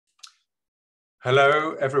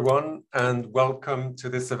Hello, everyone, and welcome to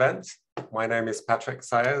this event. My name is Patrick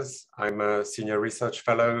Sayers. I'm a senior research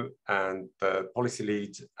fellow and the policy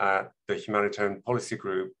lead at the Humanitarian Policy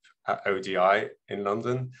Group at ODI in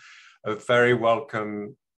London. A very warm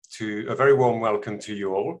welcome to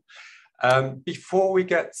you all. Before we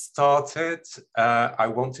get started, I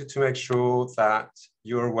wanted to make sure that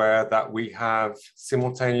you're aware that we have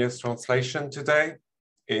simultaneous translation today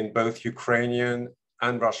in both Ukrainian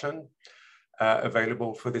and Russian.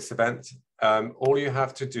 Available for this event. All you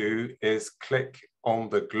have to do is click on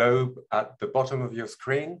the globe at the bottom of your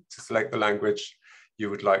screen to select the language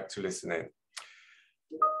you would like to listen in.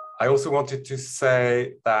 I also wanted to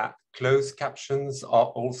say that closed captions are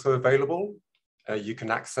also available. You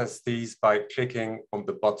can access these by clicking on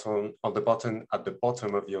the button at the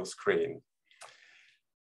bottom of your screen.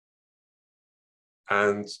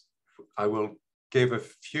 And I will give a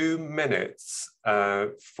few minutes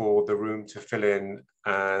for the room to fill in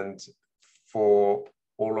and for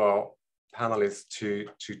all our panelists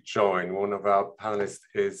to join. One of our panelists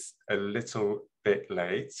is a little bit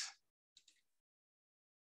late.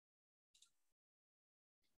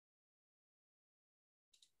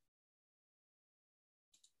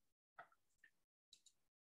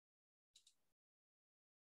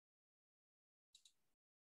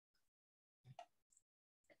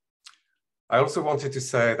 I also wanted to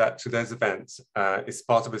say that today's event is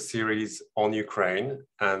part of a series on Ukraine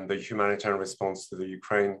and the humanitarian response to the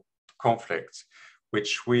Ukraine conflict,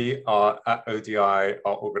 which we are at ODI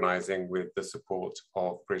are organizing with the support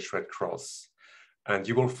of British Red Cross. And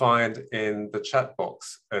you will find in the chat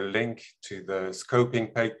box a link to the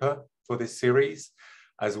scoping paper for this series,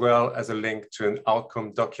 as well as a link to an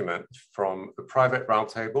outcome document from a private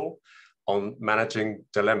roundtable on managing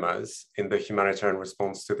dilemmas in the humanitarian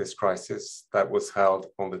response to this crisis that was held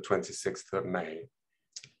on the 26th of May.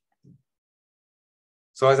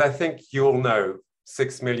 So as I think you all know,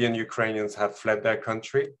 6 million Ukrainians have fled their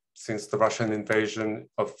country since the Russian invasion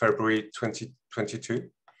of February 2022.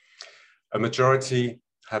 A majority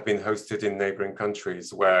have been hosted in neighboring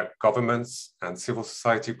countries where governments and civil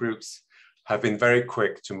society groups have been very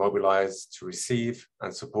quick to mobilize to receive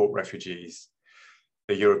and support refugees.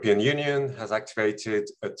 The European Union has activated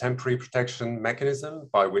a temporary protection mechanism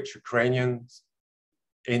by which Ukrainians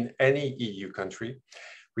in any EU country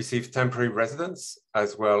receive temporary residence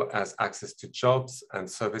as well as access to jobs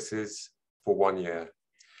and services for 1 year.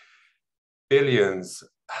 Billions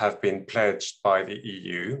have been pledged by the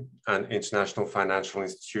EU and international financial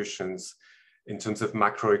institutions in terms of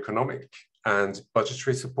macroeconomic and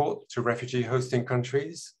budgetary support to refugee hosting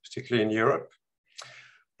countries, particularly in Europe.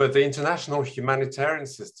 But the international humanitarian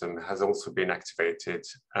system has also been activated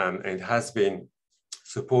and it has been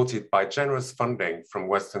supported by generous funding from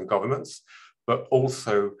Western governments, but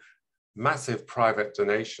also massive private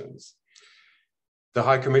donations. The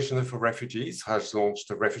High Commissioner for Refugees has launched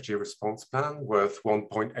a refugee response plan worth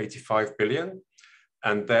 1.85 billion,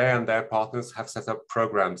 and their partners have set up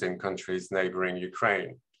programs in countries neighboring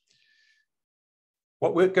Ukraine.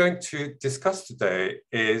 What we're going to discuss today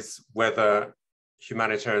is whether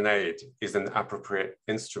humanitarian aid is an appropriate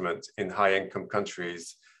instrument in high-income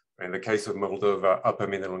countries, in the case of Moldova, upper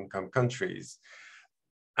middle-income countries,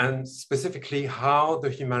 and specifically how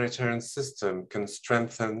the humanitarian system can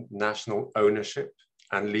strengthen national ownership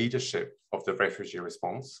and leadership of the refugee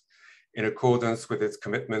response in accordance with its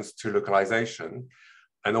commitments to localization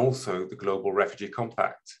and also the Global Refugee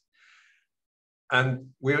Compact. And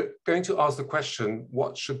we're going to ask the question,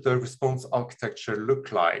 what should the response architecture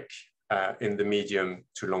look like in the medium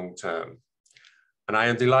to long term? And I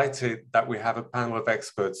am delighted that we have a panel of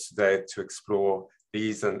experts today to explore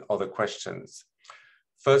these and other questions.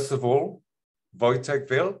 First of all, Wojtek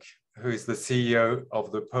Wilk, who is the CEO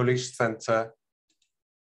of the Polish Center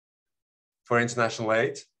for International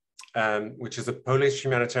Aid, which is a Polish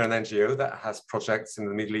humanitarian NGO that has projects in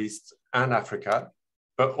the Middle East and Africa,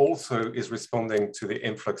 but also is responding to the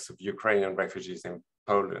influx of Ukrainian refugees in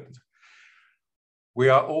Poland. We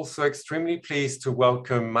are also extremely pleased to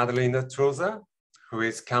welcome Madalina Troza, who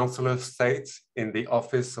is Councillor of State in the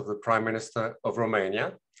Office of the Prime Minister of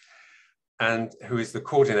Romania, and who is the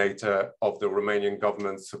coordinator of the Romanian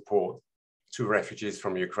government's support to refugees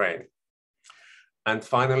from Ukraine. And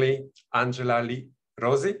finally, Angela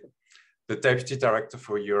Rossi, the Deputy Director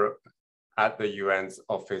for Europe at the UN's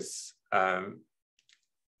Office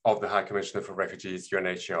of the High Commissioner for Refugees,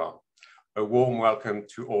 UNHCR. A warm welcome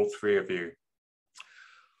to all three of you.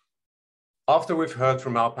 After we've heard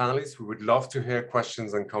from our panelists, we would love to hear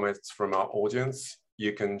questions and comments from our audience.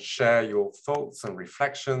 you can share your thoughts and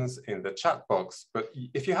reflections in the chat box. But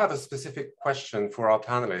if you have a specific question for our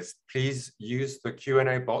panelists, please use the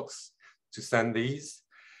Q&A box to send these,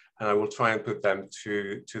 and I will try and put them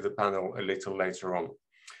to the panel a little later on.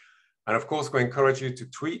 And of course, we encourage you to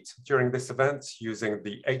tweet during this event using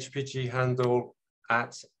the HPG handle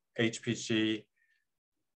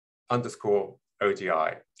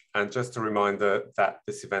 @HPG_ODI. And just a reminder that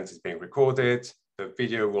this event is being recorded. The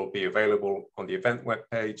video will be available on the event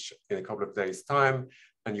webpage in a couple of days' time,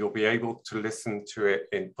 and you'll be able to listen to it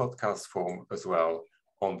in podcast form as well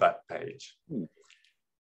on that page.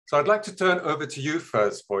 So I'd like to turn over to you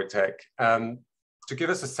first, Wojtek, to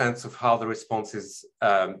give us a sense of how the response is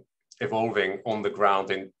evolving on the ground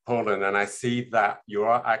in Poland. And I see that you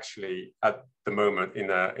are actually at the moment in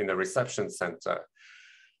a reception center.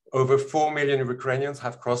 Over 4 million Ukrainians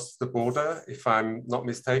have crossed the border, if I'm not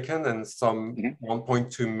mistaken, and some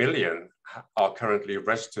 1.2 million are currently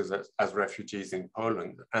registered as refugees in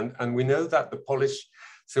Poland. And we know that the Polish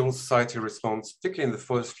civil society response, particularly in the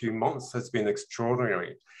first few months, has been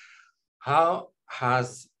extraordinary. How has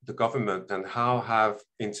the government and how have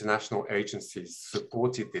international agencies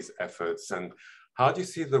supported these efforts? And how do you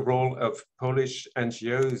see the role of Polish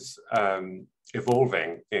NGOs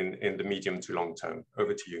evolving in the medium to long term?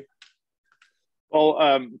 Over to you. Well,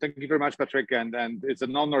 thank you very much, Patrick, and it's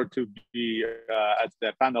an honor to be at the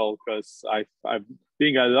panel, because I've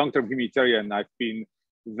being a long-term humanitarian, I've been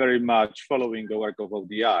very much following the work of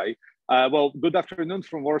ODI. Well, good afternoon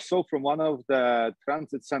from Warsaw, from one of the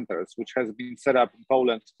transit centers, which has been set up in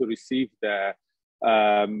Poland to receive the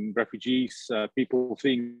refugees, people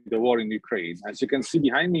fleeing the war in Ukraine. As you can see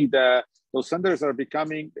behind me, those centers are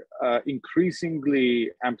becoming increasingly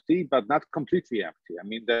empty, but not completely empty. I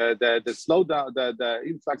mean, the slowdown, the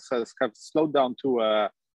influx have slowed down to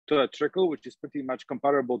a trickle, which is pretty much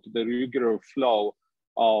comparable to the regular flow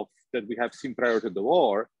that we have seen prior to the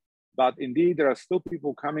war. But indeed, there are still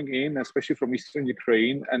people coming in, especially from Eastern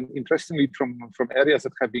Ukraine, and interestingly, from areas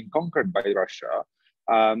that have been conquered by Russia,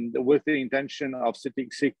 with the intention of seeking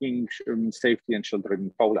safety and shelter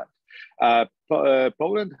in Poland.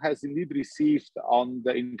 Poland has indeed received on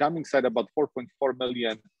the incoming side about 4.4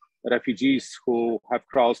 million refugees who have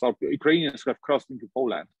crossed, or Ukrainians who have crossed into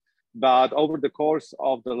Poland. But over the course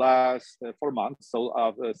of the last 4 months, so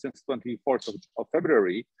since 24th of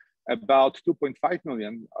February, about 2.5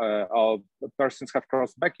 million of persons have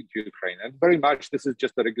crossed back into Ukraine. And very much this is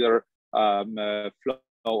just a regular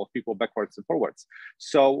flow of people backwards and forwards.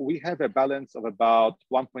 So we have a balance of about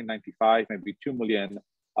 1.95, maybe 2 million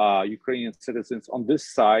Ukrainian citizens on this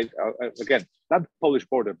side, again, not the Polish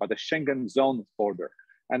border, but the Schengen zone border.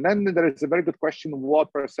 And then there is a very good question, what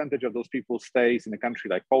percentage of those people stays in a country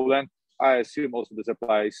like Poland? I assume also this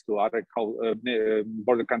applies to other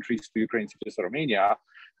border countries to Ukraine, such as Romania.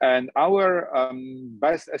 And our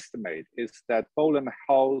best estimate is that Poland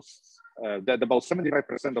hosts, that about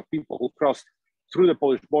 75% of people who crossed through the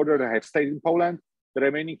Polish border, they have stayed in Poland. The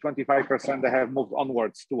remaining 25%, they have moved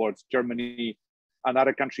onwards towards Germany and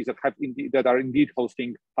other countries that are indeed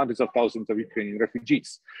hosting hundreds of thousands of Ukrainian refugees.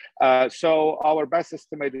 So our best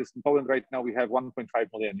estimate is in Poland right now, we have 1.5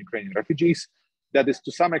 million Ukrainian refugees. That is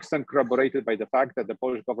to some extent corroborated by the fact that the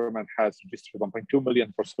Polish government has registered 1.2 million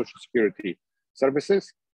for social security services.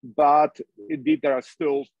 But indeed, there are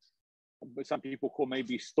still some people who may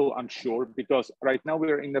be still unsure, because right now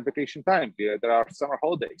we're in the vacation time. There are summer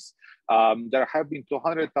holidays. There have been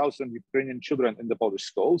 200,000 Ukrainian children in the Polish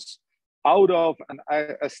schools, out of an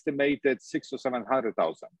estimated 600,000 to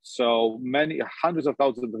 700,000. So many hundreds of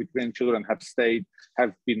thousands of Ukrainian children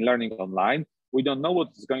have been learning online. We don't know what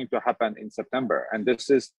is going to happen in September. And this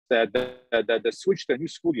is the switch to a new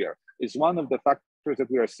school year is one of the factors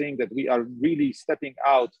that we are seeing, that we are really stepping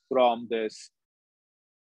out from this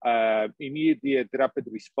immediate rapid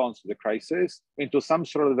response to the crisis into some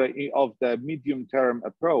sort of the medium-term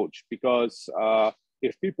approach. Because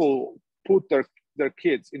if people put their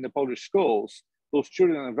kids in the Polish schools, those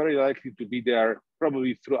children are very likely to be there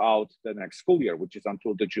probably throughout the next school year, which is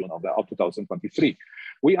until the June of 2023.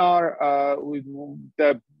 We are,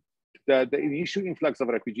 the initial influx of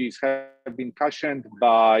refugees have been cushioned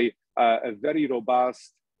by a very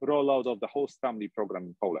robust rollout of the host family program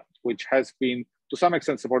in Poland, which has been to some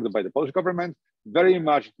extent supported by the Polish government. Very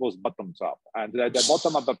much it was bottoms up, and the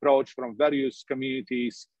bottom-up approach from various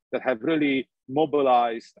communities that have really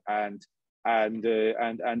mobilized and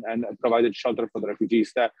provided shelter for the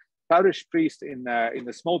refugees. The parish priest in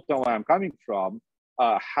the small town where I'm coming from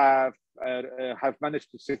have managed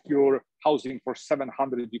to secure housing for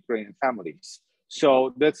 700 Ukrainian families.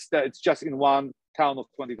 So it's just in one town of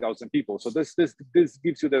 20,000 people. So this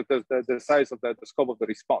gives you the size of the scope of the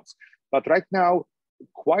response. But right now,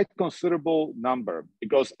 quite considerable number,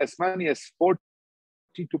 because as many as 42%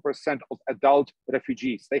 of adult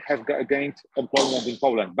refugees, they have gained employment in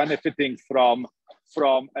Poland, benefiting from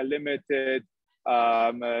a limited,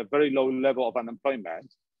 very low level of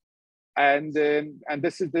unemployment. And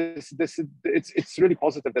it's really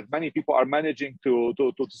positive that many people are managing to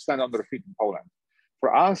stand on their feet in Poland.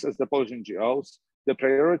 For us as the Polish NGOs, the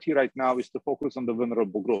priority right now is to focus on the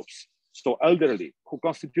vulnerable groups. So elderly, who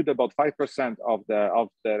constitute about 5% of the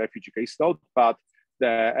refugee caseload, but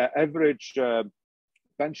the average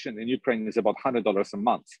pension in Ukraine is about $100 a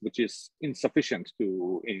month, which is insufficient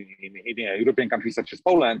in European countries such as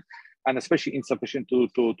Poland, and especially insufficient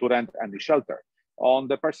to rent any shelter. On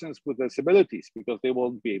the persons with disabilities, because they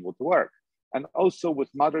won't be able to work, and also with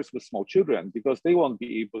mothers with small children, because they won't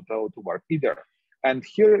be able to work either. And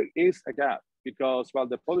here is a gap, because while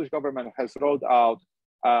the Polish government has rolled out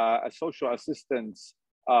a social assistance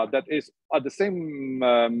that is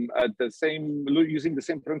using the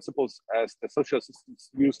same principles as the social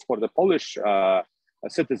assistance used for the Polish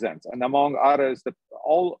citizens, and among others,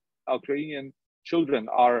 all Ukrainian children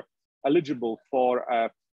are eligible for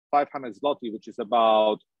 500 zloty, which is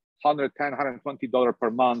about $110, $120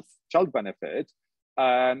 per month child benefit.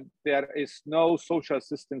 And there is no social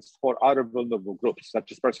assistance for other vulnerable groups,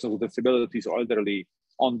 such as persons with disabilities or elderly,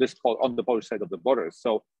 on the Polish side of the border.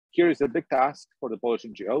 So here is a big task for the Polish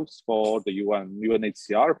NGOs, for the UN,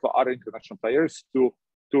 UNHCR, for other international players to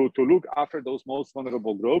look after those most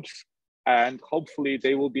vulnerable groups, and hopefully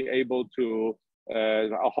they will be able to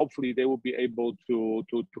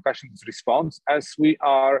cash in this response, as we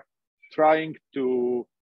are trying to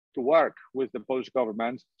work with the Polish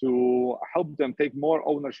government to help them take more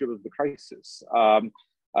ownership of the crisis.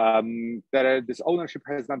 This ownership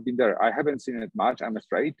has not been there. I haven't seen it much, I'm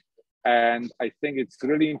afraid. And I think it's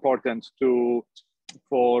really important for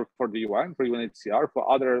the UN, for UNHCR,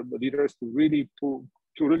 for other leaders to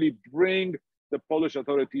really bring the Polish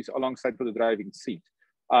authorities alongside to the driving seat.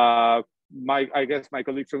 I guess my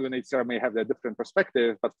colleagues from UNHCR may have a different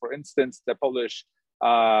perspective, but for instance, the Polish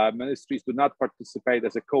ministries do not participate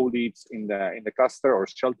as a co-leads in the cluster or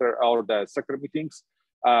shelter or the sector meetings.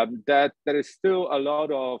 That there is still a lot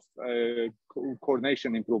of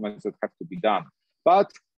coordination improvements that have to be done. But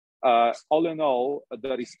all in all,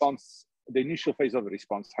 the initial phase of the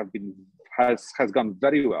response has gone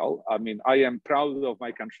very well. I mean, I am proud of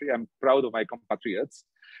my country. I'm proud of my compatriots.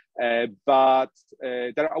 But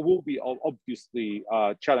there will be obviously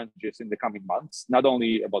challenges in the coming months, not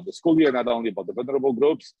only about the school year, not only about the vulnerable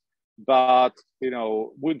groups, but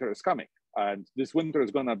winter is coming, and this winter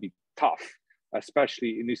is going to be tough,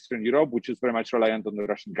 especially in Eastern Europe, which is very much reliant on the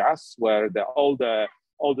Russian gas, where all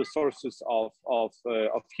the sources of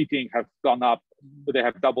heating have gone up. They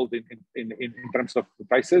have doubled in terms of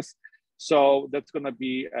prices. So that's going to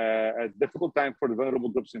be a difficult time for the vulnerable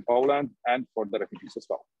groups in Poland and for the refugees as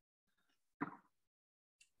well.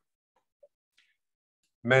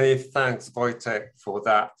 Many thanks, Wojtek, for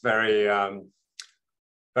that very,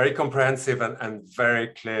 very comprehensive and very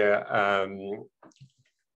clear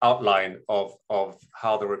outline of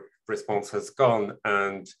how the response has gone,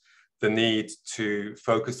 and the need to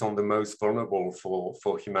focus on the most vulnerable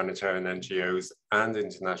for humanitarian NGOs and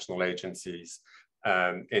international agencies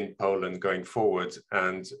in Poland going forward,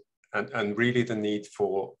 and really the need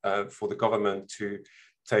for the government to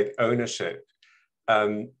take ownership.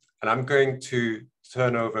 And I'm going to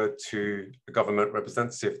turn over to the government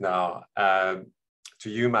representative now, to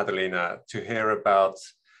you, Madalina, to hear about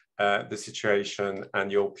the situation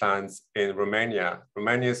and your plans in Romania.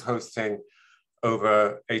 Romania is hosting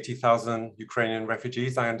over 80,000 Ukrainian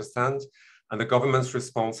refugees, I understand, and the government's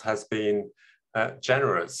response has been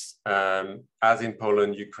generous. As in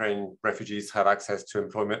Poland, Ukrainian refugees have access to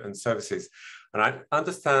employment and services. And I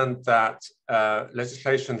understand that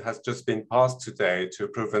legislation has just been passed today to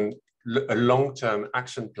approve a long-term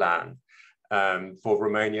action plan for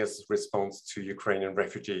Romania's response to Ukrainian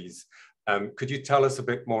refugees. Could you tell us a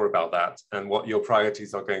bit more about that and what your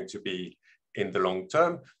priorities are going to be in the long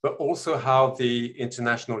term, but also how the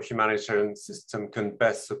international humanitarian system can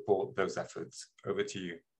best support those efforts? Over to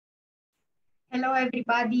you. Hello,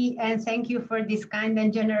 everybody, and thank you for this kind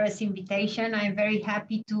and generous invitation. I'm very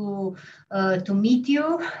happy to meet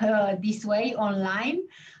you this way online.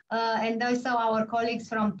 And also our colleagues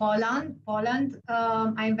from Poland.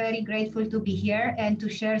 I'm very grateful to be here and to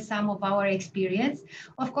share some of our experience.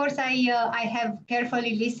 Of course, I have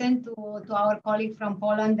carefully listened to our colleague from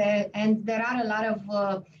Poland, and there are a lot of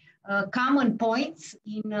common points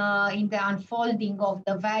in the unfolding of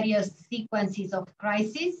the various sequences of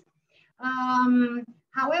crisis.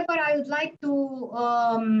 However, I would like to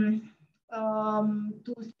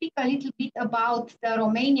speak a little bit about the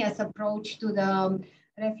Romania's approach to the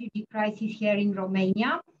refugee crisis here in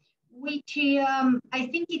Romania, which I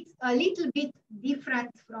think it's a little bit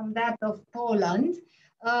different from that of Poland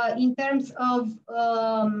in terms of,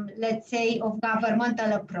 let's say, of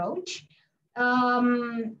governmental approach.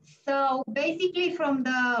 So basically from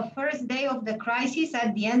the first day of the crisis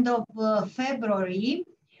at the end of February,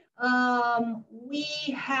 we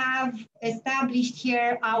have established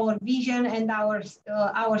here our vision and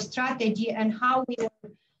our strategy and how we are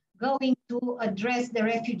going to address the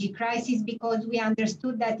refugee crisis, because we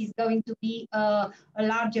understood that it's going to be a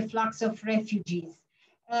larger flux of refugees.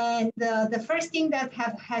 And the first thing that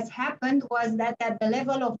has happened was that at the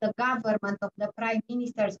level of the government, of the Prime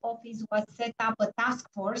Minister's office, was set up a task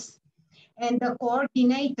force, and the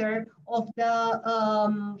coordinator of the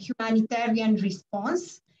humanitarian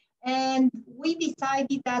response. And we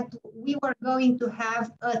decided that we were going to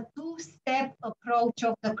have a two-step approach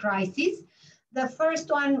of the crisis. The first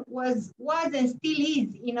one was and still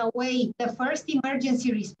is, in a way, the first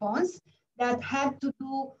emergency response that had to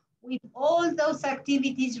do with all those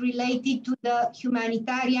activities related to the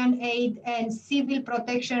humanitarian aid and civil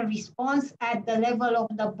protection response at the level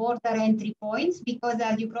of the border entry points, because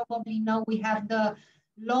as you probably know, we have the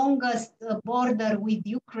longest border with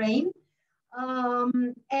Ukraine.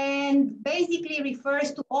 And basically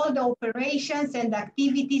refers to all the operations and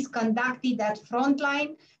activities conducted at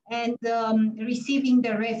frontline and receiving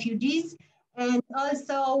the refugees, and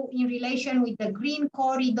also in relation with the green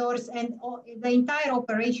corridors and the entire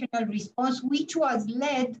operational response, which was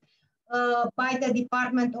led by the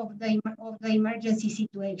Department of the Emergency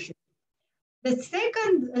Situation. The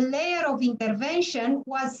second layer of intervention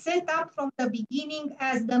was set up from the beginning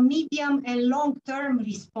as the medium and long-term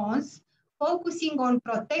response, focusing on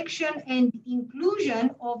protection and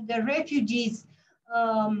inclusion of the refugees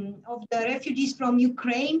from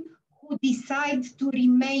Ukraine who decide to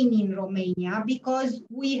remain in Romania, because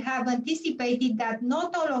we have anticipated that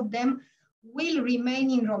not all of them will remain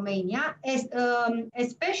in Romania,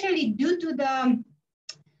 especially due to the,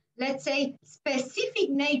 let's say, specific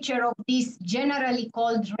nature of these generally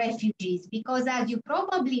called refugees, because as you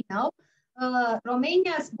probably know,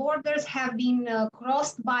 Romania's borders have been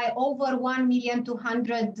crossed by over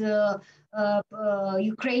 1,200,000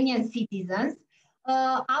 Ukrainian citizens,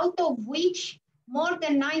 out of which more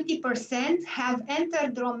than 90% have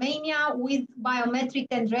entered Romania with biometric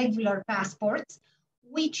and regular passports,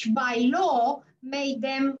 which by law made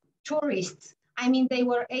them tourists. I mean, they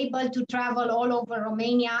were able to travel all over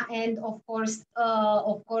Romania and of course,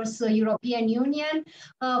 European Union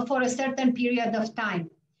for a certain period of time.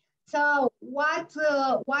 So what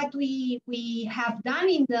we have done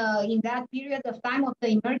in that period of time of the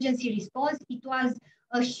emergency response, it was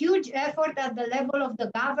a huge effort at the level of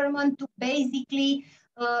the government to basically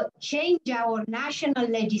change our national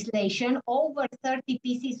legislation. Over 30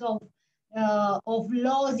 pieces of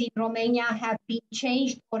laws in Romania have been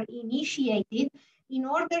changed or initiated in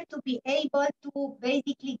order to be able to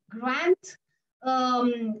basically grant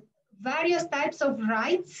various types of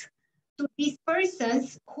rights to these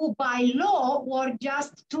persons who by law were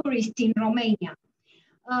just tourists in Romania.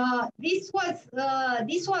 This was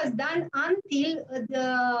done until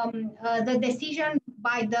the decision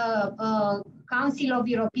by the Council of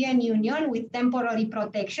European Union with temporary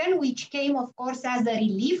protection, which came, of course, as a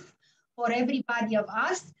relief for everybody of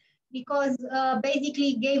us, because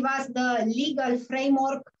basically gave us the legal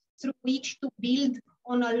framework through which to build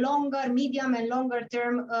on a longer, medium and longer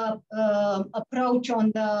term approach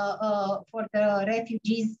on for the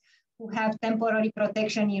refugees who have temporary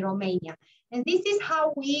protection in Romania. And this is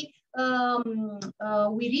how we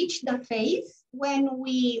reached the phase when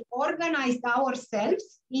we organized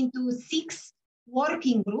ourselves into 6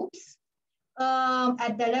 working groups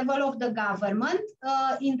at the level of the government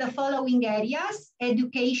in the following areas: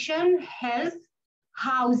 education, health,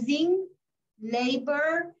 housing,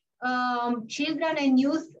 labor, children and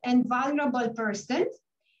youth, and vulnerable persons.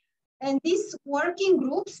 And these working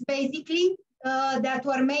groups basically that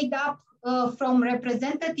were made up from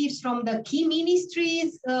representatives from the key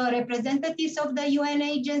ministries, representatives of the UN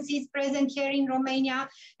agencies present here in Romania,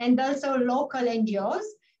 and also local NGOs.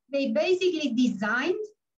 They basically designed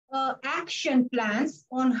action plans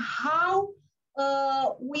on how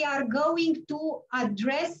we are going to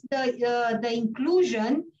address the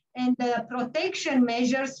inclusion and the protection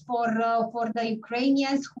measures for the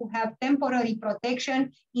Ukrainians who have temporary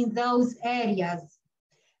protection in those areas.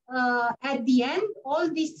 At the end, all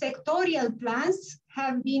these sectorial plans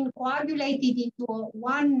have been coagulated into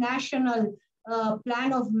one national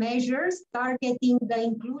plan of measures targeting the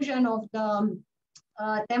inclusion of the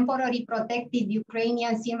temporary protected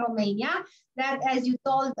Ukrainians in Romania, that, as you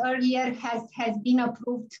told earlier, has been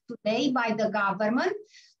approved today by the government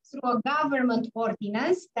through a government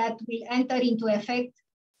ordinance that will enter into effect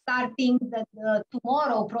starting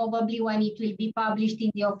tomorrow, probably, when it will be published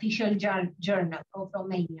in the official journal of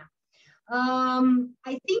Romania.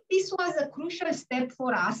 I think this was a crucial step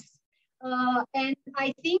for us. And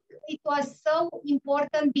I think it was so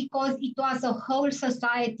important because it was a whole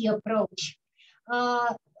society approach.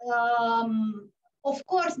 Of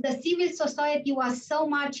course, the civil society was so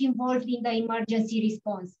much involved in the emergency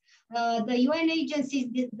response. The UN agencies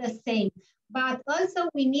did the same, but also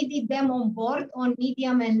we needed them on board on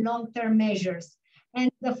medium and long-term measures.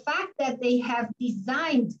 And the fact that they have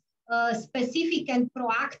designed specific and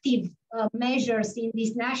proactive measures in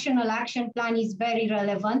this national action plan is very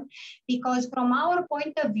relevant, because from our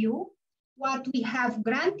point of view, what we have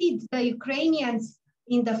granted the Ukrainians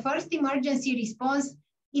in the first emergency response,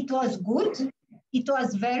 it was good, it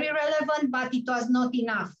was very relevant, but it was not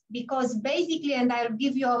enough. Because basically, and I'll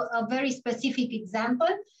give you a very specific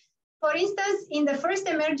example. For instance, in the first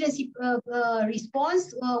emergency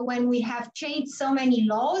response, when we have changed so many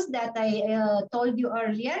laws that I told you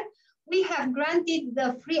earlier, we have granted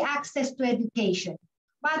the free access to education.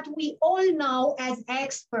 But we all know as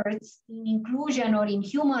experts in inclusion or in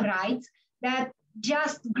human rights that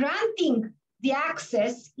just granting the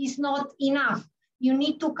access is not enough. You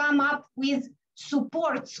need to come up with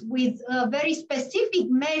supports, with very specific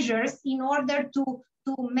measures in order to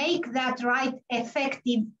make that right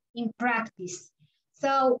effective in practice.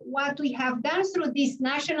 So what we have done through this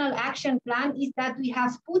national action plan is that we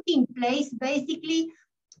have put in place basically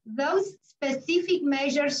those specific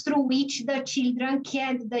measures through which the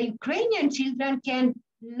Ukrainian children can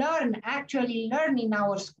actually learn in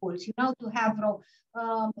our schools, to have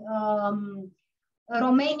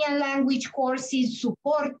Romanian language courses,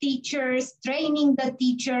 support teachers, training the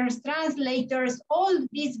teachers, translators, all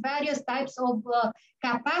these various types of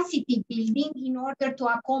capacity building in order to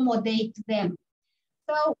accommodate them.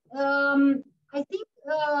 So I think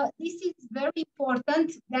this is very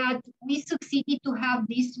important that we succeeded to have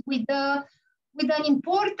this with an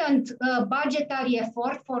important budgetary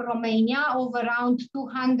effort for Romania of around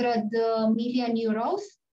 200 million euros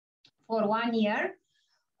for 1 year.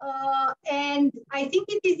 And I think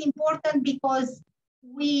it is important because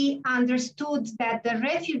we understood that the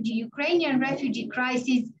Ukrainian refugee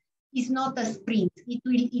crisis is not a sprint.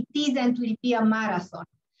 It is and will be a marathon.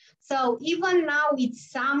 So even now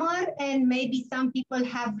it's summer and maybe some people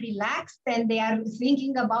have relaxed and they are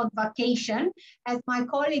thinking about vacation. As my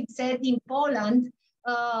colleague said, in Poland,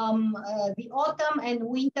 the autumn and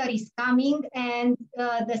winter is coming, and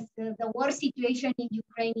the war situation in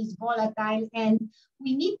Ukraine is volatile, and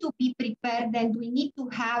we need to be prepared, and we need to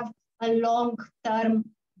have a long-term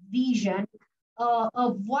vision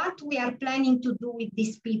of what we are planning to do with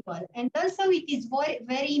these people. And also it is very,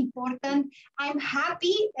 very important. I'm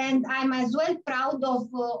happy and I'm as well proud of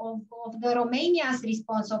the Romania's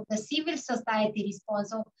response, of the civil society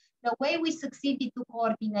response, of the way we succeeded to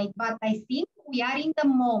coordinate. But I think we are in the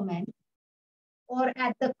moment or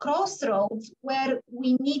at the crossroads where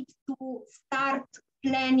we need to start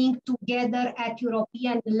planning together at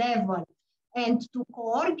European level and to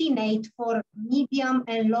coordinate for medium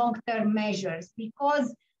and long-term measures.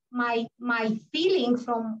 Because my feeling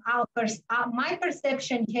from my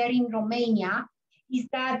perception here in Romania is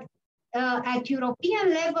that at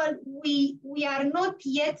European level, we are not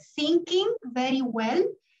yet thinking very well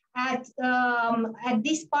at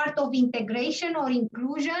this part of integration or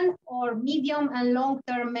inclusion or medium and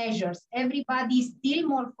long-term measures. Everybody is still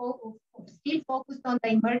focused on the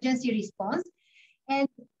emergency response. And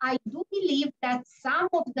I do believe that some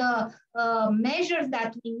of the measures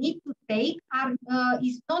that we need to take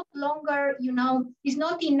is not longer, is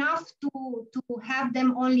not enough to have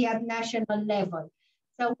them only at national level.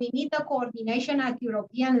 So we need a coordination at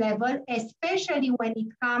European level, especially when it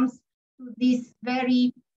comes to these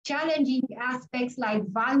very challenging aspects like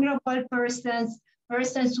vulnerable persons,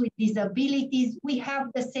 persons with disabilities. We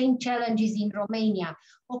have the same challenges in Romania.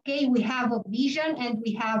 Okay, we have a vision and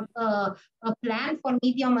we have a plan for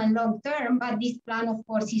medium and long term, but this plan, of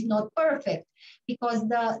course, is not perfect because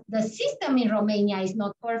the system in Romania is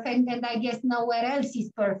not perfect, and I guess nowhere else is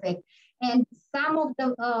perfect. And some of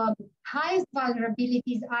the highest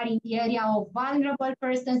vulnerabilities are in the area of vulnerable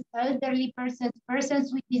persons, elderly persons,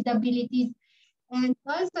 persons with disabilities. And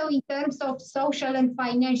also in terms of social and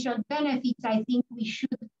financial benefits, I think we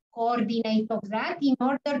should coordinate of that in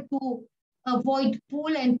order to avoid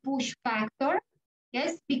pull and push factor.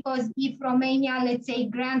 Yes, because if Romania, let's say,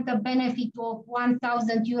 grant a benefit of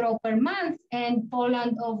 1,000 euro per month and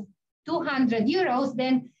Poland of 200 euros,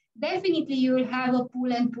 then definitely you will have a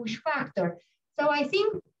pull and push factor. So I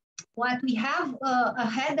think what we have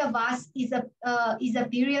ahead of us is a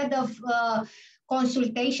period of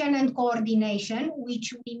consultation and coordination,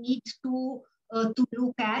 which we need to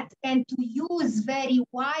look at and to use very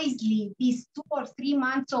wisely these 2 or 3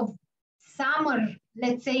 months of summer,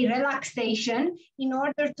 let's say, relaxation in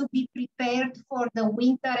order to be prepared for the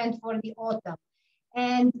winter and for the autumn.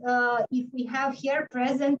 And if we have here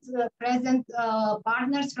present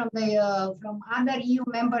partners from other EU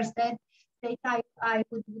member states, I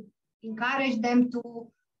would encourage them to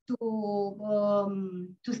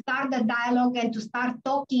start the dialogue and to start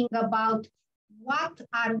talking about what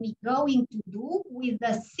are we going to do with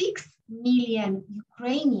the 6 million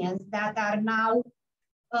Ukrainians that are now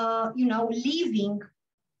living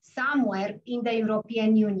somewhere in the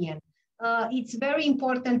European Union. It's very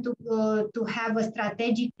important to have a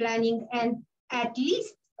strategic planning and at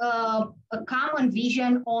least a common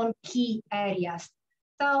vision on key areas.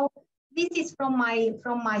 So this is from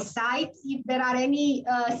my side. If there are any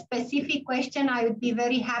specific questions, I would be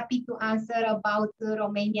very happy to answer about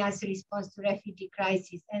Romania's response to refugee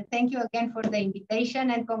crisis. And thank you again for the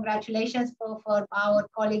invitation and congratulations for our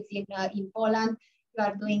colleagues in Poland. You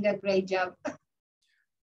are doing a great job.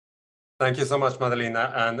 Thank you so much,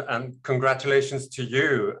 Madalina, and congratulations to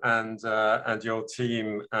you and your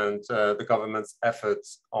team and the government's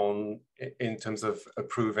efforts in terms of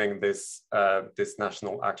approving this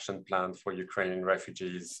national action plan for Ukrainian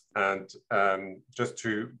refugees. And just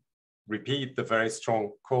to repeat the very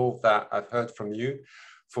strong call that I've heard from you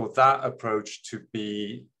for that approach to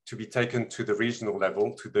be taken to the regional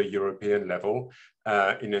level, to the European level,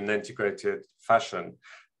 in an integrated fashion,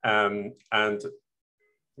 and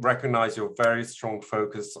recognize your very strong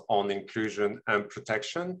focus on inclusion and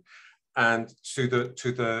protection, and to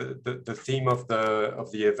the theme of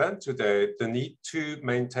the event today, the need to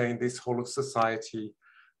maintain this whole of society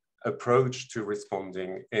approach to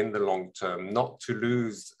responding in the long term, not to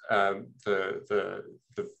lose the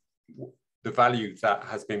value that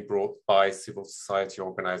has been brought by civil society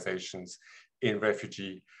organizations in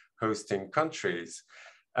refugee hosting countries.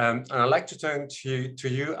 And I'd like to turn to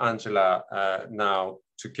you, Angela, now,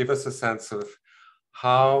 to give us a sense of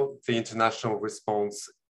how the international response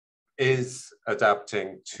is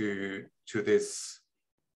adapting to this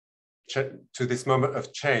moment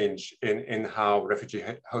of change in how refugee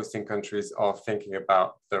hosting countries are thinking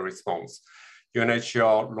about the response.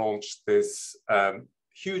 UNHCR launched this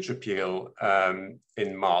huge appeal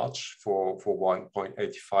in March for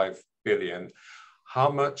 1.85 billion. How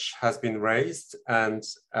much has been raised, and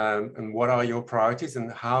what are your priorities, and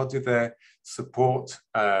how do they support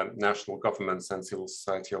national governments and civil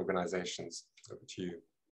society organizations? Over to you.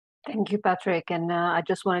 Thank you, Patrick. And I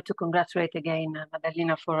just wanted to congratulate again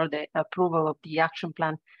Madalina for the approval of the action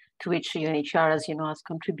plan, to which UNHCR, as you know, has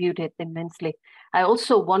contributed immensely. I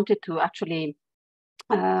also wanted to actually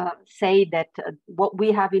say that what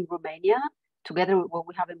we have in Romania, together with what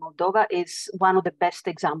we have in Moldova, is one of the best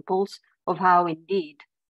examples of how indeed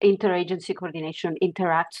interagency coordination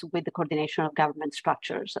interacts with the coordination of government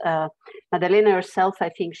structures. Madalena herself, I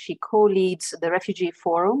think she co-leads the Refugee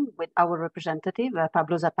Forum with our representative,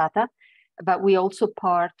 Pablo Zapata, but we also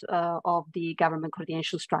part of the government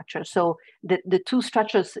coordination structure. So the two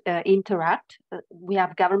structures interact. We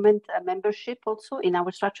have government membership also in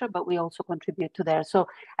our structure, but we also contribute to theirs. So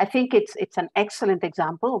I think it's an excellent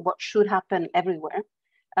example of what should happen everywhere.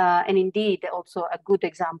 And indeed, also a good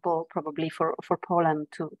example probably for Poland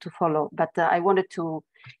to follow. But I wanted to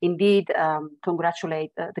indeed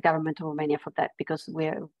congratulate the government of Romania for that, because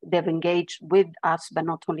they've engaged with us, but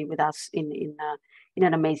not only with us, in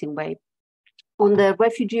an amazing way. On the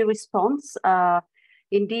refugee response,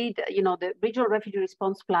 indeed, the regional refugee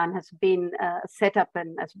response plan has been set up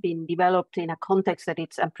and has been developed in a context that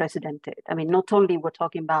it's unprecedented. I mean, not only we're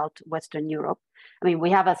talking about Western Europe. I mean, we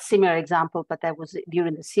have a similar example, but that was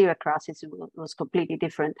during the Syria crisis. It was completely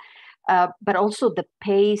different. But also the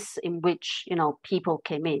pace in which, people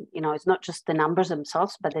came in. It's not just the numbers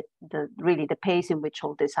themselves, but really the pace in which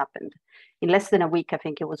all this happened. In less than a week, I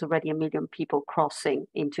think it was already 1 million people crossing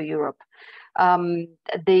into Europe.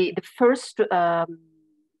 The first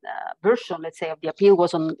version, let's say, of the appeal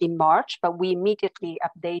was in March, but we immediately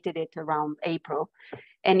updated it around April.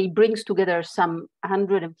 And it brings together some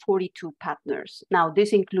 142 partners. Now,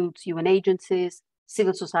 this includes UN agencies,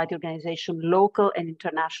 civil society organization, local and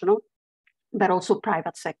international, but also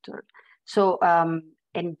private sector. So,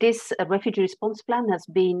 and this refugee response plan has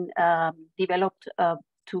been developed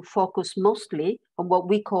to focus mostly on what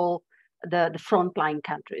we call the frontline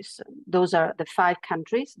countries. Those are the 5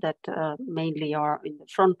 countries that mainly are in the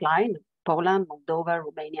front line: Poland, Moldova,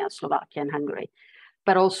 Romania, Slovakia, and Hungary.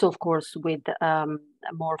 But also, of course, with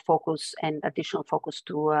more focus and additional focus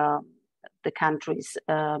to the countries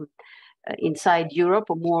inside Europe,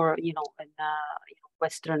 or more, in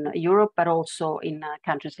Western Europe, but also in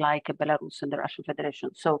countries like Belarus and the Russian Federation.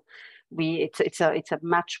 So it's a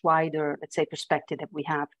much wider, let's say, perspective that we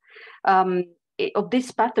have. Of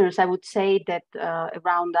these partners, I would say that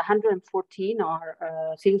around 114 are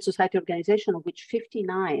civil society organizations, of which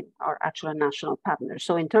 59 are actual national partners.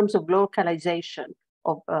 So in terms of localization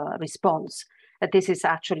of response, this is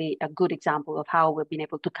actually a good example of how we've been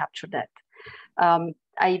able to capture that.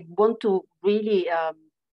 I want to really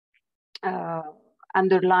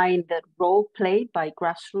underline the role played by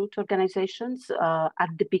grassroots organizations at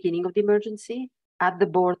the beginning of the emergency, at the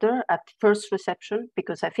border, at first reception,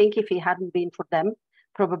 because I think if it hadn't been for them,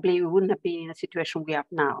 probably we wouldn't have been in a situation we have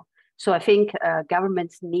now. So I think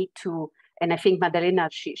governments need to, and I think Maddalena,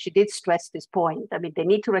 she did stress this point. I mean, they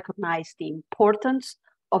need to recognize the importance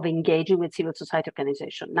of engaging with civil society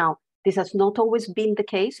organizations. Now, this has not always been the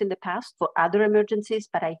case in the past for other emergencies,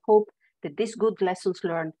 but I hope that these good lessons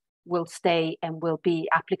learned will stay and will be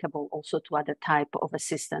applicable also to other type of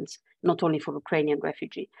assistance, not only for Ukrainian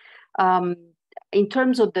refugee. In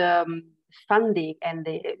terms of the funding, and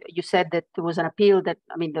you said that there was an appeal that,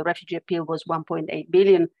 I mean, the refugee appeal was $1.8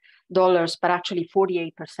 billion, but actually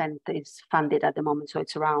 48% is funded at the moment. So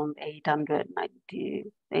it's around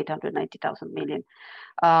 890,000 million.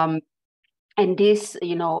 And this,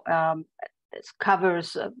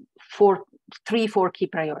 covers four key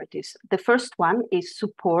priorities. The first one is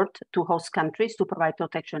support to host countries to provide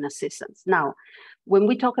protection and assistance. Now, when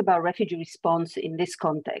we talk about refugee response in this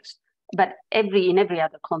context, but in every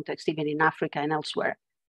other context, even in Africa and elsewhere,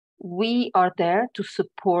 we are there to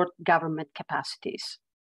support government capacities,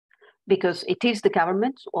 because it is the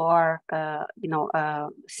government or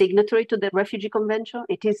signatory to the Refugee Convention.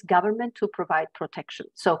 It is government to provide protection.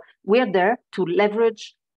 So we are there to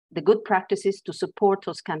leverage the good practices to support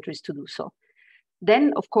those countries to do so.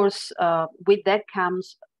 Then, of course, with that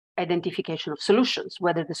comes identification of solutions,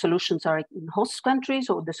 whether the solutions are in host countries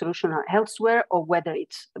or the solution are elsewhere, or whether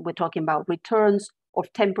we're talking about returns or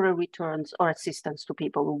temporary returns or assistance to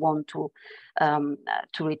people who want to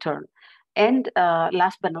return. And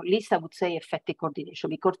last but not least, I would say effective coordination,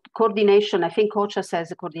 because coordination, I think OCHA says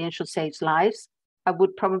the coordination saves lives. I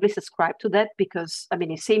would probably subscribe to that, because, I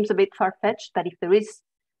mean, it seems a bit far-fetched, but if there is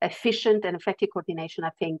efficient and effective coordination, I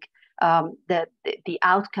think that the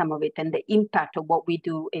outcome of it and the impact of what we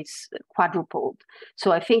do is quadrupled.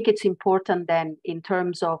 So I think it's important then in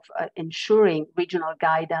terms of ensuring regional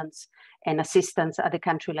guidance and assistance at the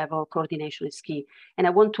country level, coordination is key. And I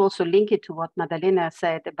want to also link it to what Maddalena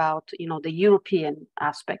said about, the European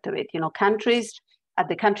aspect of it. Countries at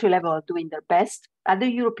the country level are doing their best. At the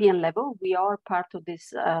European level, we are part of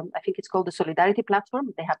this, I think it's called the Solidarity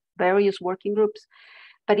Platform. They have various working groups.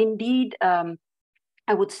 But indeed,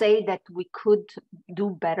 I would say that we could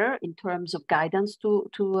do better in terms of guidance to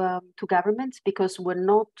governments, because we're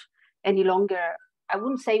not any longer, I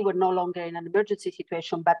wouldn't say we're no longer in an emergency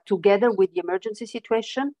situation, but together with the emergency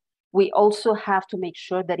situation, we also have to make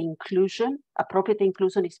sure that inclusion, appropriate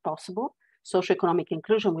inclusion is possible, socioeconomic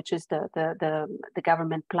inclusion, which is the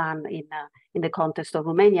government plan in the context of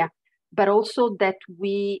Romania, but also that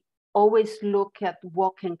we always look at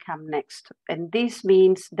what can come next. And this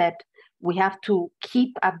means that we have to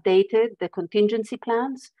keep updated the contingency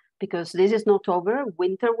plans, because this is not over.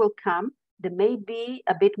 Winter will come. There may be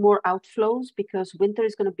a bit more outflows, because winter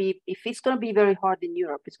is going to be, if it's going to be very hard in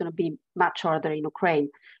Europe, it's going to be much harder in Ukraine.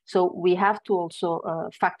 So we have to also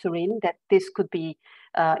factor in that this could be,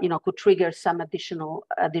 could trigger some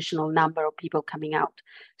additional number of people coming out.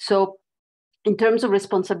 So in terms of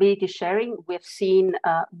responsibility sharing, we've seen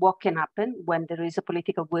what can happen when there is a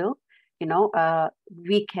political will.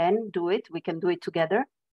 We can do it. We can do it together,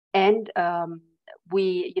 and the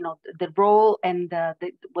role and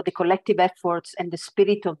the collective efforts and the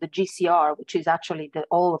spirit of the GCR, which is actually the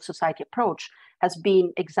all of society approach, has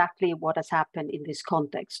been exactly what has happened in this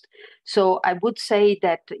context. So I would say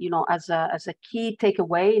that as a key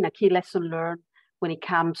takeaway and a key lesson learned, when it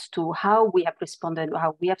comes to how we have responded,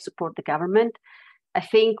 how we have supported the government, I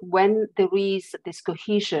think when there is this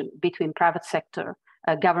cohesion between private sector,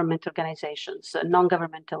 government organizations,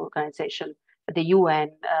 non-governmental organizations, the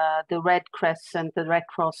UN, the Red Crescent, the Red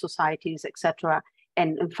Cross societies, etc., and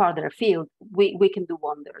farther afield, we can do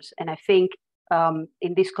wonders. And I think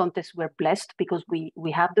in this context, we're blessed because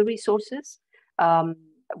we have the resources,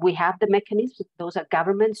 we have the mechanisms. Those are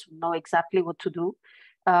governments who know exactly what to do.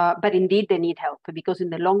 But indeed, they need help, because in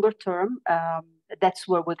the longer term, that's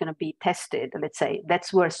where we're going to be tested, let's say. That's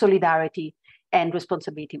where solidarity and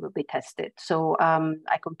responsibility will be tested. So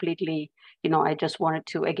I completely, I just wanted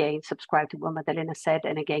to, again, subscribe to what Maddalena said,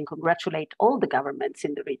 and again, congratulate all the governments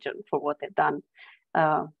in the region for what they've done.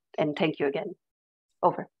 And thank you again.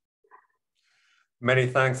 Over. Many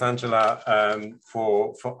thanks, Angela,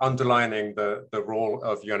 for underlining the role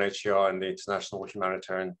of UNHCR and the international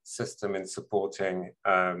humanitarian system in supporting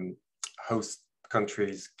host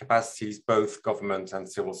countries' capacities, both government and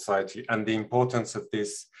civil society, and the importance of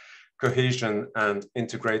this cohesion and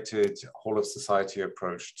integrated whole of society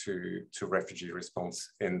approach to refugee response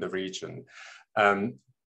in the region.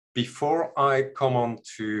 Before I come on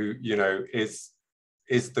to,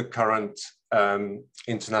 is the current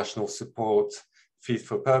international support fit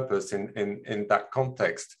for purpose in that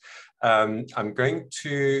context, I'm going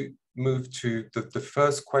to move to the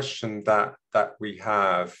first question that we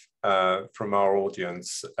have from our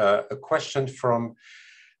audience, a question from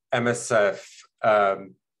MSF,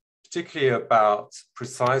 particularly about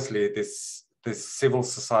precisely this civil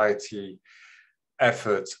society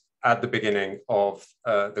effort at the beginning of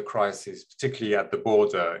the crisis, particularly at the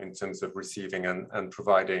border, in terms of receiving and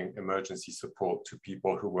providing emergency support to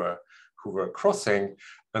people who were crossing,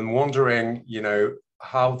 and wondering,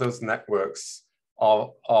 how those networks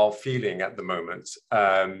are feeling at the moment.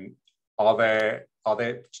 Are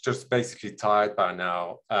they just basically tired by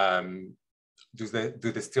now? Do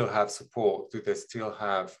they still have support? Do they still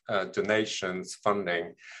have donations,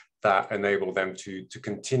 funding that enable them to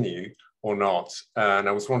continue or not? And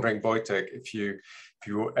I was wondering, Wojtek, if you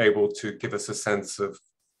were able to give us a sense of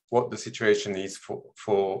what the situation is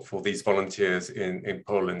for these volunteers in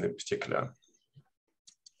Poland in particular.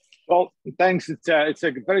 Well, thanks. It's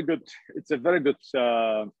a very good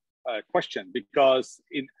question, because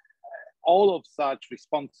in all of such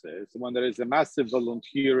responses, when there is a massive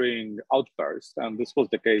volunteering outburst, and this was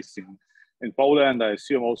the case in Poland, I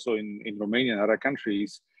assume also in Romania and other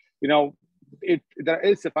countries, there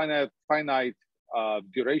is a finite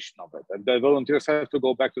duration of it, and the volunteers have to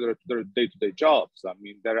go back to their day-to-day jobs. I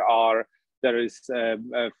mean, there is a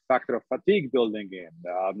factor of fatigue building in.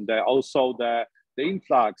 Also, the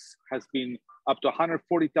influx has been up to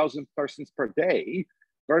 140,000 persons per day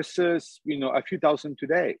versus a few thousand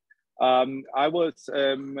today.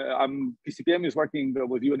 PCPM is working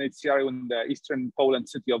with UNHCR in the eastern Poland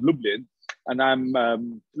city of Lublin, and I'm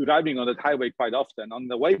driving on that highway quite often. On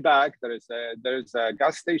the way back, there is a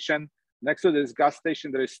gas station. Next to this gas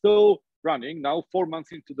station, there is still running, now 4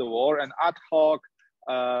 months into the war, an ad hoc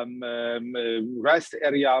rest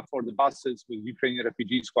area for the buses with Ukrainian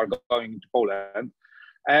refugees who are going into Poland.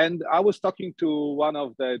 And I was talking to one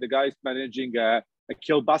of the guys managing a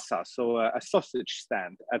kielbasa, so a sausage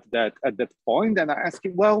stand at that point, and I asked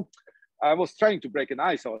him, well, I was trying to break an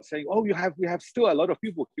ice. I was saying, oh, we have still a lot of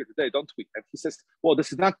people here today, don't we? And he says, well,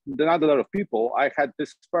 this is not a lot of people. I had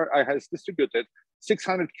distributed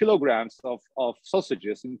 600 kilograms of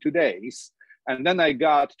sausages in 2 days, and then I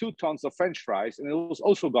got 2 tons of French fries, and it was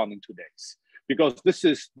also gone in 2 days, because this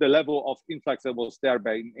is the level of influx that was there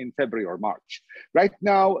in February or March. Right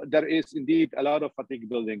now, there is indeed a lot of fatigue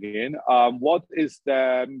building in. What is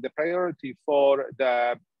the priority for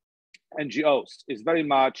the NGOs is very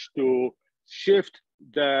much to shift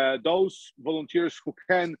those volunteers who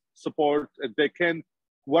can support, they can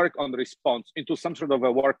work on the response into some sort of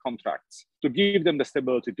a work contracts, to give them the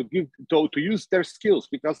stability, to use their skills,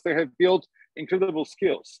 because they have built incredible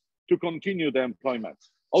skills to continue the employment.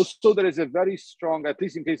 Also, there is a very strong, at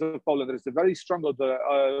least in case of Poland, there is a very strong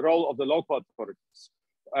role of the local authorities.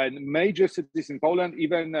 And major cities in Poland,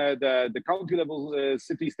 even the county level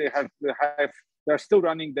cities, they're still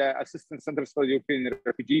running the assistance centers for Ukrainian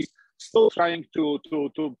refugees, still trying to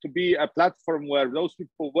be a platform where those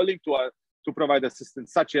people willing to provide assistance,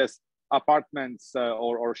 such as apartments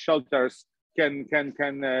or shelters,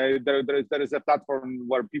 there is a platform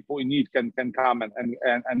where people in need can come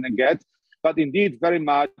and get. But indeed, very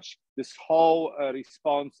much this whole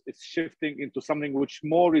response is shifting into something which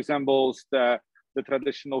more resembles the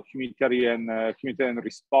traditional humanitarian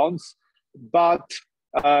response. But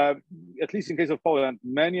at least in case of Poland,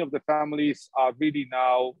 many of the families are really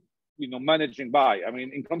now, managing by. I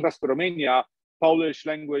mean, in contrast to Romania, Polish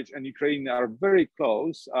language and Ukrainian are very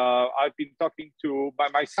close. I've been talking to,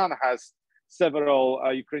 my son has several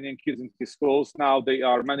Ukrainian kids in his schools. Now they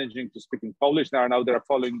are managing to speak in Polish. Now they're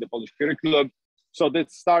following the Polish curriculum. So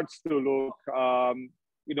that starts to look,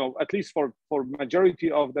 at least for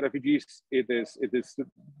majority of the refugees, it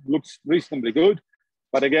looks reasonably good.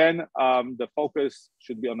 But again, the focus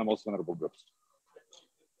should be on the most vulnerable groups.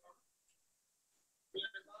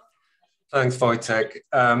 Thanks, Wojtek.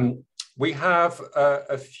 We have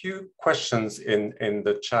a few questions in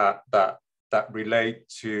the chat that relate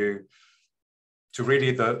to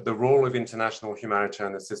really the role of international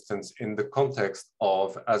humanitarian assistance in the context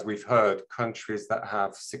of, as we've heard, countries that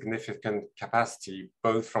have significant capacity,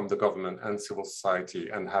 both from the government and civil society,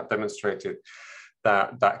 and have demonstrated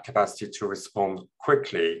that capacity to respond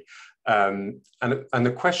quickly. And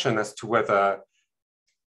the question as to whether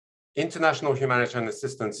international humanitarian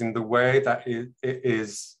assistance in the way that it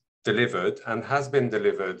is delivered and has been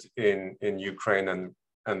delivered in Ukraine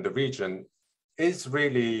and the region is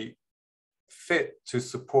really fit to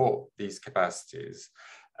support these capacities.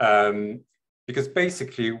 Because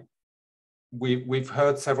basically, we've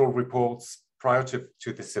heard several reports prior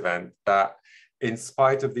to this event that in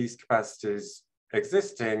spite of these capacities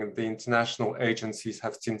existing, the international agencies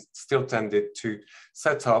have still tended to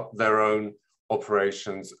set up their own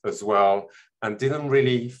operations as well, and didn't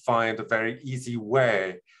really find a very easy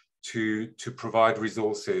way to provide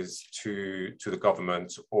resources to the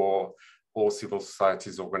government or civil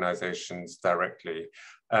societies organizations directly.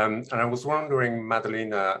 And I was wondering,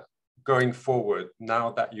 Madalina, going forward,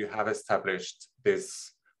 now that you have established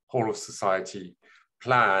this whole of society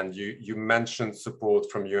plan, you mentioned support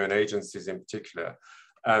from UN agencies in particular.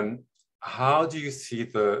 How do you see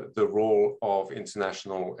the role of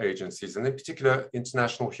international agencies, and in particular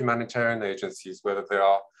international humanitarian agencies, whether they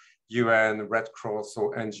are UN, Red Cross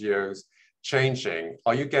or NGOs, changing?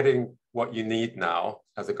 Are you getting what you need now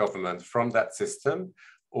as a government from that system,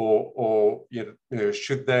 or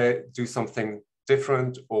should they do something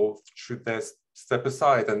different, or should they step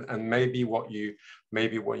aside and maybe what you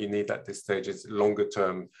need at this stage is longer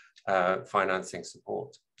term financing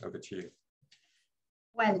support? Over to you.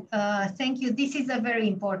 Well, thank you. This is a very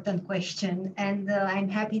important question, and I'm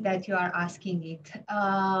happy that you are asking it.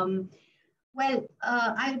 I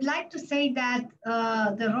would like to say that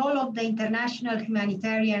the role of the international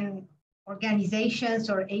humanitarian organizations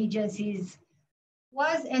or agencies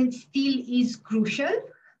was and still is crucial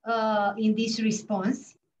in this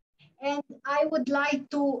response. And I would like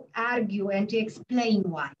to argue and to explain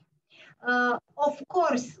why. Of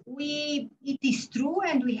course, it is true,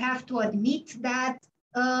 and we have to admit that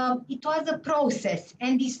it was a process,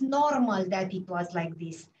 and it's normal that it was like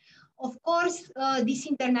this. Of course, these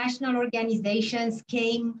international organizations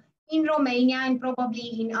came in Romania and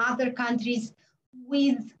probably in other countries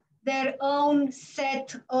with their own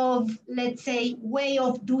set of, let's say, way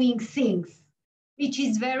of doing things, which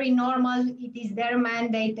is very normal. It is their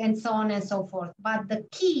mandate and so on and so forth. But the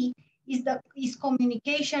key is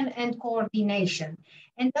communication and coordination.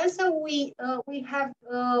 And also we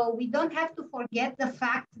don't have to forget the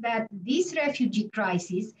fact that this refugee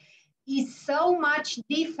crisis is so much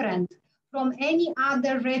different from any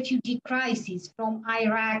other refugee crisis, from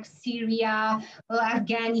Iraq, Syria,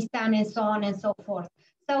 Afghanistan, and so on and so forth.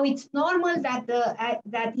 So it's normal that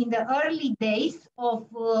that in the early days of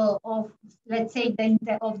let's say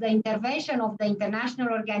of the intervention of the international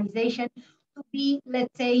organization to be,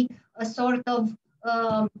 let's say, a sort of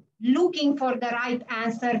looking for the right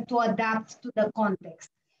answer to adapt to the context.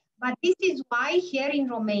 But this is why here in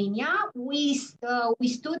Romania, we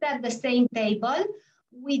stood at the same table.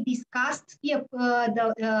 We discussed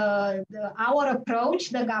our approach,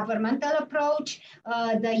 the governmental approach,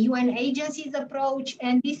 the UN agencies approach,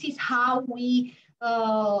 and this is how we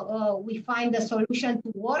find a solution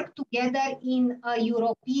to work together in a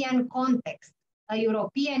European context, a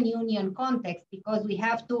European Union context, because we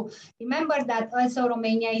have to remember that also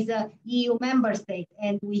Romania is an EU member state,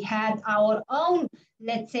 and we had our own,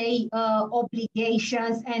 let's say,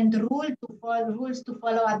 obligations and rules to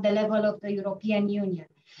follow at the level of the European Union.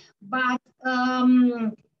 But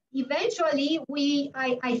eventually,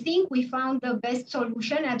 I think we found the best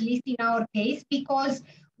solution, at least in our case, because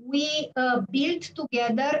we built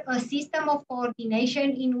together a system of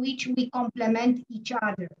coordination in which we complement each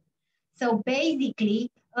other. So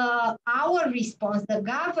basically, our response, the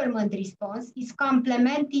government response, is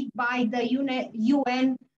complemented by the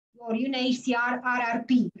UN or UNHCR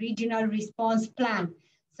RRP, Regional Response Plan.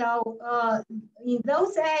 So in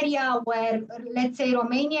those areas where, let's say,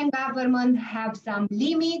 Romanian government have some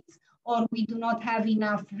limits, or we do not have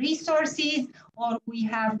enough resources, or we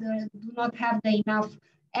do not have enough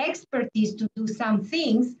expertise to do some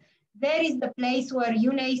things, there is the place where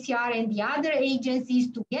UNHCR and the other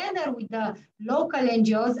agencies, together with the local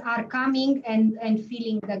NGOs, are coming and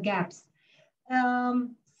filling the gaps.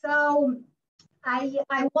 So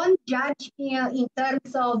I won't judge in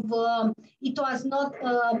terms of it was not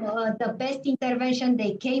the best intervention.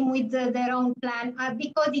 They came with their own plan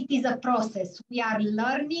because it is a process. We are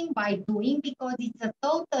learning by doing because it's a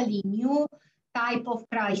totally new type of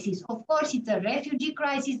crisis. Of course, it's a refugee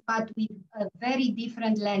crisis, but with a very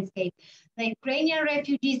different landscape. The Ukrainian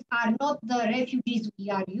refugees are not the refugees we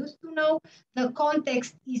are used to know. The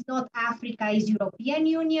context is not Africa, is European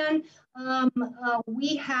Union.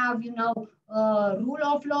 We have, rule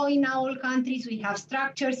of law in our countries. We have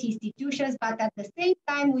structures, institutions, but at the same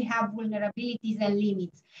time, we have vulnerabilities and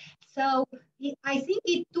limits. So I think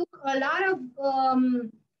it took a lot of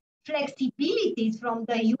flexibilities from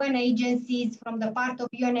the UN agencies, from the part of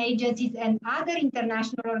UN agencies and other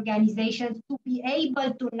international organizations to be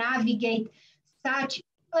able to navigate such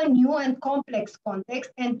a new and complex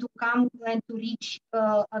context and to come and to reach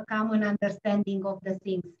a common understanding of the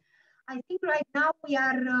things. I think right now we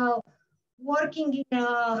are working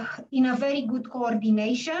in a very good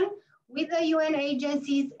coordination with the UN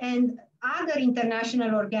agencies and other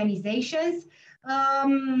international organizations.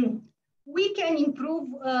 We can improve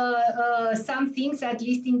some things, at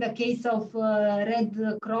least in the case of Red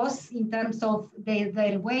Cross, in terms of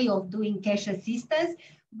their way of doing cash assistance.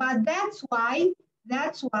 But that's why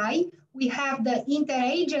we have the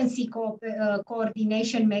interagency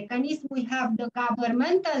coordination mechanism. We have the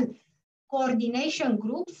governmental coordination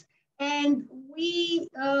groups, and we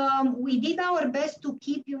did our best to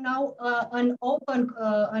keep, an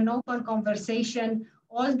open conversation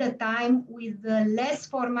all the time with less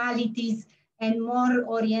formalities and more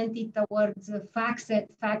oriented towards facts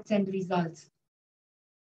and results.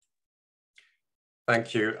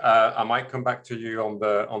 Thank you. I might come back to you on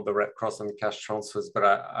the Red Cross and cash transfers, but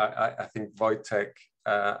I think Wojtek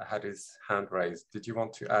had his hand raised. Did you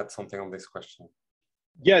want to add something on this question?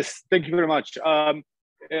 Yes, thank you very much.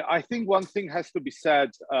 I think one thing has to be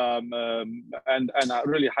said, and I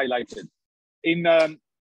really highlighted.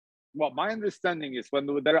 Well, my understanding is when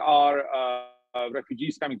there are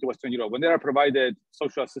refugees coming to Western Europe, when they are provided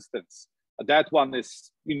social assistance, that one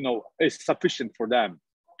is, is sufficient for them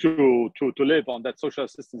to live on that social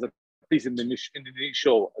assistance, at least in the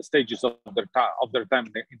initial stages of their time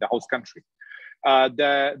in the host country.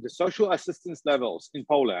 The social assistance levels in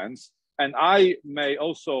Poland, and I may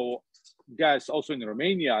also guess also in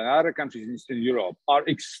Romania and other countries in Eastern Europe, are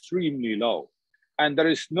extremely low. And there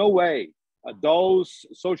is no way those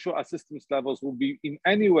social assistance levels will be in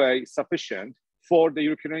any way sufficient for the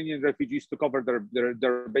Ukrainian refugees to cover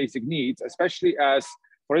their basic needs, especially as,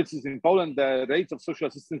 for instance, in Poland, the rates of social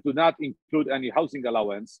assistance do not include any housing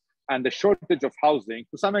allowance, and the shortage of housing,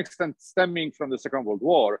 to some extent stemming from the Second World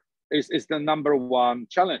War, is the #1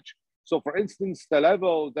 challenge. So, for instance,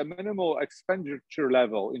 the minimal expenditure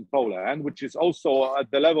level in Poland, which is also at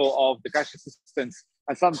the level of the cash assistance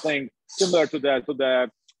and something similar to the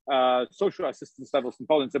social assistance levels in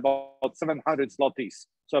Poland, is about 700 zlotys,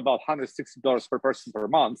 so about $160 per person per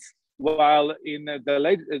month. While in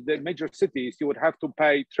the major cities, you would have to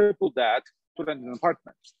pay triple that to rent an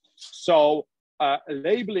apartment. So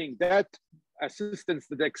labeling that assistance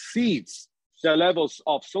that exceeds the levels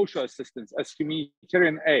of social assistance as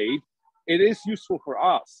humanitarian aid, it is useful for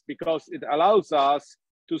us because it allows us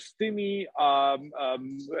to stymie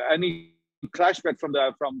any clashback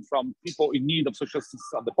from people in need of social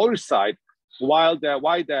assistance on the Polish side, while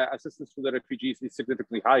the assistance to the refugees is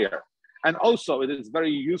significantly higher. And also, it is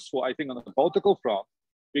very useful, I think, on the political front,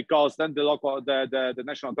 because then the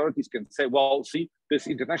national authorities can say, well, see, this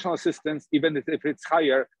international assistance, even if it's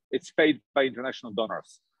higher, it's paid by international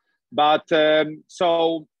donors. But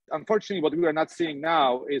so, unfortunately, what we are not seeing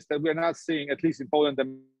now is that we are not seeing, at least in Poland, the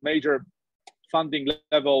major funding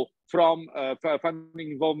level from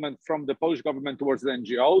funding involvement from the Polish government towards the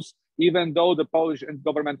NGOs, even though the Polish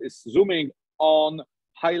government is zooming on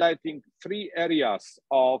highlighting 3 areas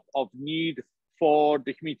of need for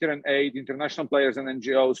the humanitarian aid, international players and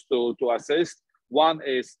NGOs to assist. One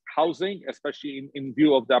is housing, especially in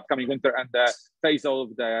view of the upcoming winter and the phase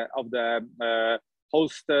of the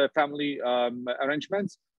host family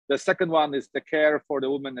arrangements. The second one is the care for the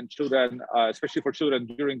women and children, especially for children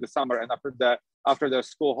during the summer and after the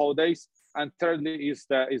school holidays. And thirdly is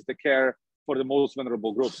the care for the most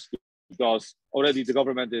vulnerable groups, because already the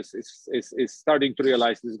government is starting to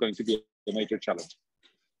realize this is going to be a major challenge.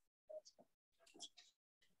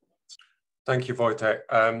 Thank you, Wojtek.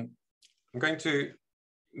 I'm going to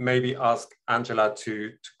maybe ask Angela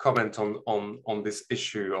to comment on this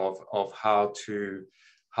issue of how to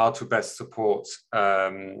best support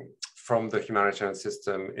from the humanitarian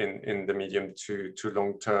system in the medium to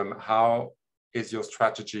long term. How is your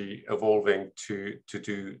strategy evolving to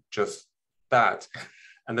do just that?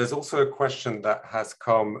 And there's also a question that has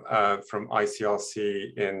come from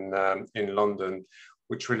ICRC in London,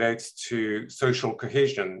 which relates to social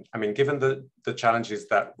cohesion. I mean, given the challenges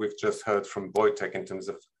that we've just heard from Wojtek in terms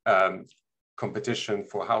of competition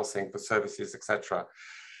for housing, for services, etc.,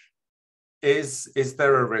 is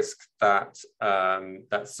there a risk that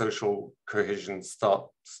that social cohesion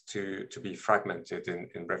starts to be fragmented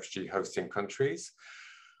in refugee hosting countries?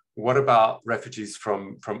 What about refugees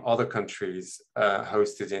from other countries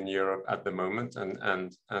hosted in Europe at the moment,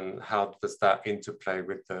 and how does that interplay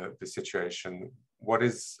with the situation? What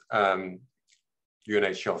is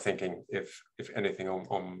UNHCR thinking, if anything,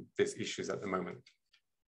 on these issues at the moment?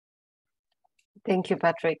 Thank you,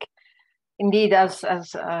 Patrick. Indeed, as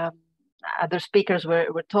other speakers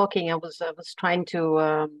were talking, I was trying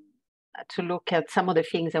to look at some of the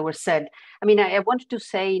things that were said. I mean, I wanted to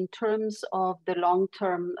say in terms of the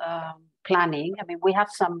long-term planning, I mean, we have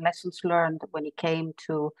some lessons learned when it came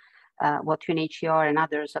to what UNHCR and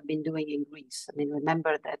others have been doing in Greece. I mean,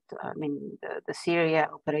 remember that, I mean, the Syria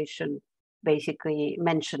operation basically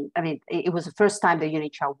mentioned, I mean, it was the first time the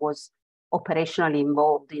UNHCR was operationally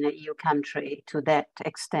involved in an EU country to that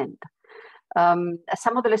extent.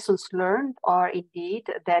 Some of the lessons learned are indeed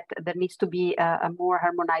that there needs to be a more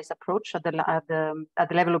harmonized approach at the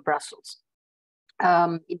level of Brussels.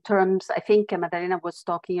 In terms, I think Madalena was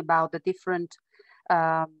talking about the different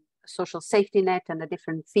social safety net and the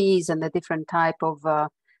different fees and the different type of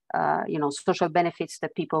social benefits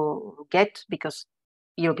that people get, because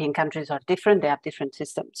European countries are different, they have different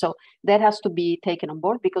systems. So that has to be taken on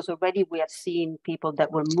board, because already we have seen people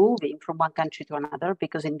that were moving from one country to another,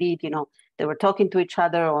 because indeed, they were talking to each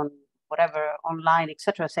other on whatever, online,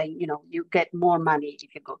 etc., saying, you get more money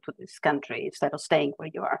if you go to this country instead of staying where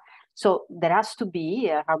you are. So there has to be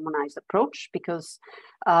a harmonized approach, because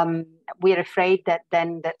we are afraid that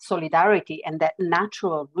then that solidarity and that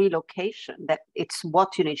natural relocation, that it's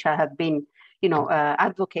what UNHCR have been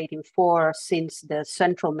advocating for since the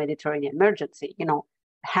Central Mediterranean emergency,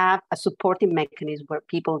 have a supporting mechanism where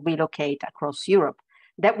people relocate across Europe.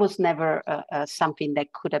 That was never something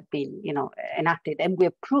that could have been, enacted, and we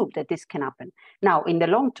have proved that this can happen. Now, in the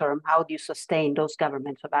long term, how do you sustain those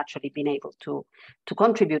governments who have actually been able to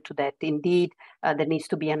contribute to that? Indeed, there needs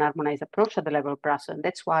to be an harmonized approach at the level of Brussels, and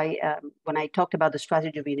that's why when I talked about the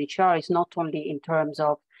strategy of UNHCR, it's not only in terms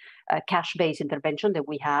of cash-based intervention that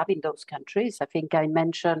we have in those countries. I think I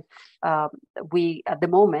mentioned we, at the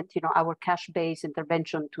moment, our cash-based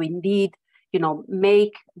intervention to indeed,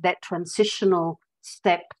 make that transitional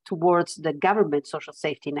step towards the government social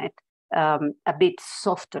safety net a bit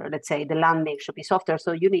softer. Let's say the landing should be softer.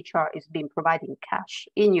 So UNHCR is been providing cash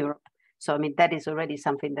in Europe. So I mean, that is already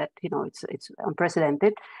something that it's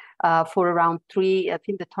unprecedented for around I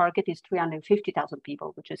think the target is 350,000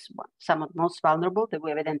 people, which is some of the most vulnerable that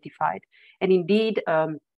we have identified. And indeed,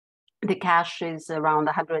 the cash is around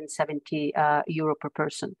 170 euro per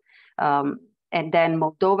person. And then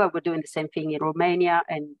Moldova, we're doing the same thing in Romania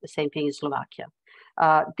and the same thing in Slovakia.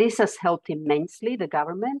 This has helped immensely the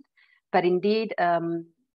government, but indeed,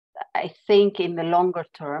 I think in the longer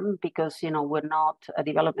term, because we're not a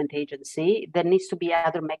development agency, there needs to be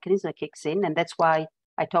other mechanism that kicks in, and that's why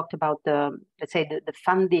I talked about the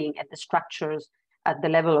funding and the structures at the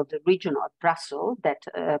level of the region of Brussels that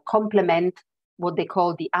complement what they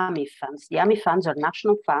call the AMIF funds. The AMIF funds are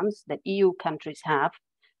national funds that EU countries have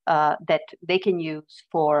that they can use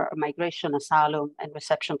for migration, asylum, and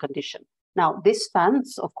reception condition. Now, these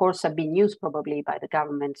funds, of course, have been used probably by the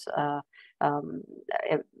governments,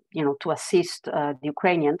 to assist the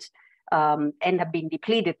Ukrainians, and have been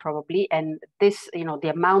depleted probably. And this,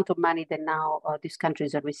 the amount of money that now these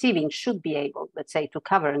countries are receiving should be able, let's say, to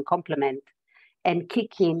cover and complement and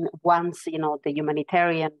kick in once, the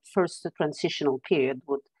humanitarian first transitional period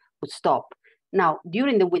would stop. Now,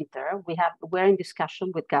 during the winter, we're in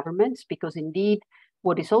discussion with governments, because indeed,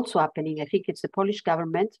 what is also happening, I think it's the Polish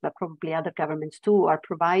government, but probably other governments too, are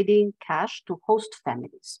providing cash to host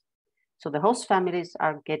families. So the host families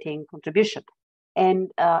are getting contribution. And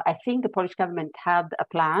I think the Polish government had a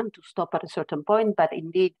plan to stop at a certain point, but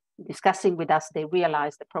indeed, discussing with us, they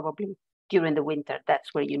realized that probably during the winter,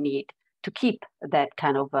 that's where you need to keep that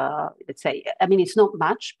kind of, let's say, I mean, it's not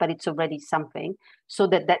much, but it's already something, so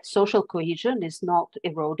that social cohesion is not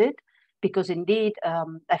eroded. Because indeed,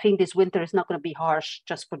 I think this winter is not going to be harsh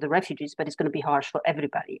just for the refugees, but it's going to be harsh for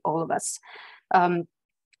everybody, all of us.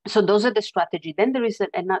 So those are the strategy. Then there is,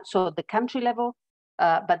 so the country level,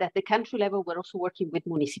 but at the country level, we're also working with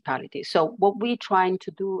municipalities. So what we're trying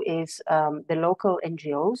to do is the local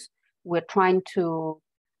NGOs, we're trying to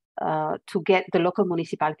to get the local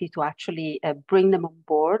municipality to actually bring them on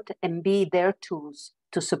board and be their tools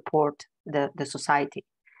to support the society.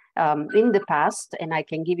 In the past, and I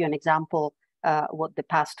can give you an example what the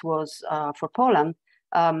past was for Poland,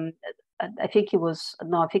 I think it was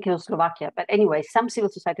Slovakia, but anyway, some civil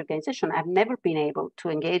society organizations have never been able to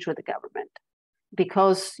engage with the government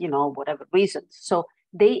because, whatever reasons. So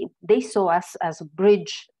they saw us as a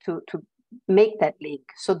bridge to make that link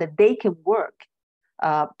so that they can work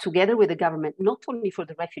together with the government, not only for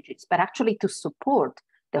the refugees, but actually to support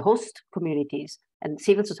the host communities and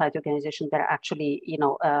civil society organizations that are actually,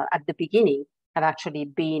 at the beginning have actually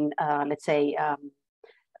been, let's say,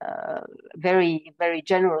 very, very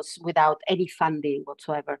generous without any funding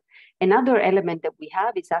whatsoever. Another element that we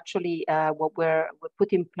have is actually what we're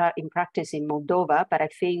putting in practice in Moldova, but I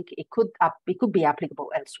think it could be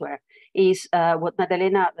applicable elsewhere, is what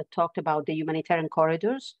Madalena talked about, the humanitarian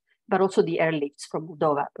corridors, but also the airlifts from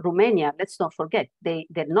Moldova. Romania, let's not forget, they're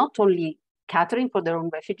not only catering for their own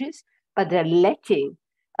refugees, but they're letting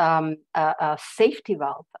a safety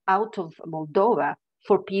valve out of Moldova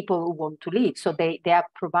for people who want to leave. So they have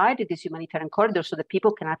provided this humanitarian corridor so that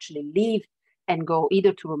people can actually leave and go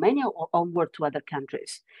either to Romania or onward to other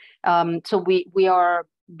countries. So we are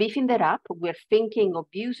beefing that up. We're thinking of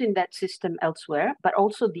using that system elsewhere, but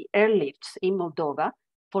also the airlifts in Moldova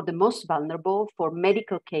for the most vulnerable, for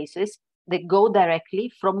medical cases that go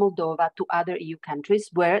directly from Moldova to other EU countries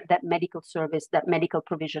where that medical service, that medical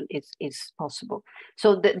provision is possible.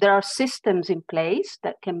 So there are systems in place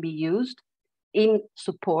that can be used in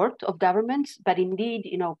support of governments, but indeed,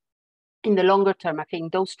 in the longer term, I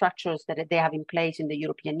think those structures that they have in place in the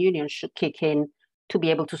European Union should kick in to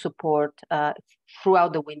be able to support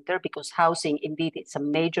throughout the winter, because housing, indeed, it's a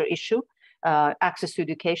major issue. Access to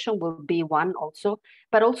education will be one also,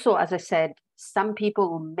 but also, as I said, some people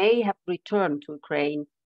who may have returned to Ukraine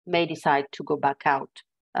may decide to go back out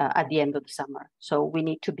at the end of the summer. So we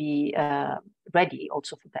need to be ready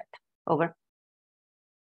also for that. Over.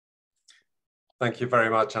 Thank you very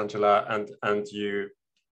much, Angela. And you,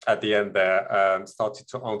 at the end there, started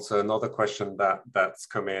to answer another question that's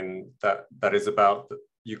come in that is about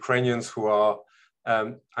Ukrainians who are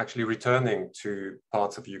actually returning to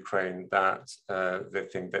parts of Ukraine that they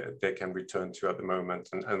think that they can return to at the moment,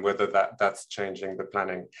 and whether that's changing the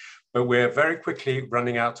planning. But we're very quickly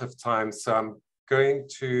running out of time, so I'm going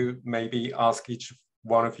to maybe ask each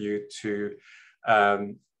one of you to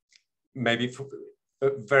maybe for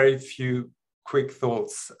very few quick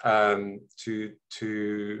thoughts to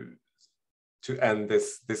end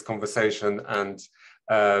this conversation, and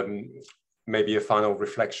maybe a final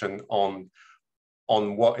reflection on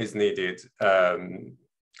what is needed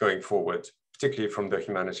going forward, particularly from the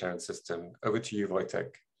humanitarian system. Over to you,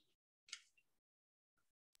 Wojtek.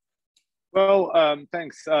 Well,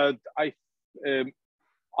 thanks.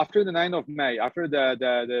 After the 9th of May, after the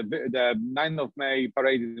 9th of May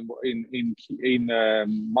parade in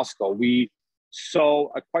Moscow, we saw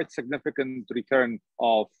a quite significant return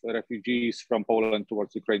of refugees from Poland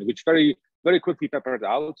towards Ukraine, which very, very quickly peppered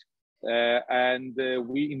out. And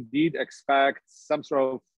we indeed expect some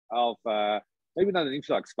sort of maybe not an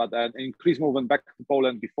influx, but an increased movement back to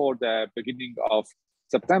Poland before the beginning of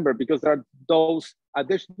September, because there are those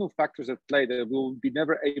additional factors at play that we'll be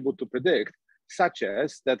never able to predict, such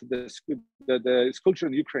as that the school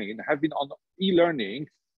children in Ukraine have been on e-learning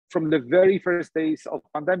from the very first days of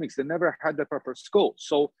pandemics. They never had the proper school.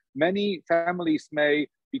 So many families may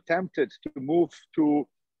be tempted to move to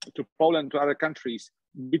Poland, to other countries,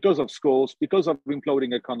 because of schools, because of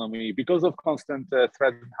imploding economy, because of constant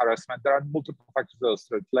threat and harassment. There are multiple factors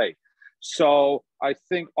that are at play. So I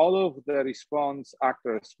think all of the response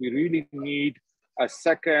actors, we really need a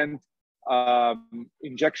second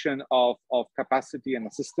injection of capacity and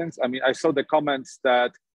assistance. I mean, I saw the comments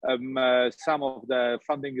that some of the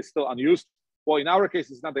funding is still unused. Well, in our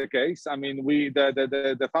case, it's not the case. I mean,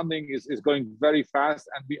 the funding is going very fast,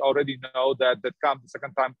 and we already know that come the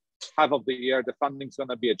second half of the year, the funding is going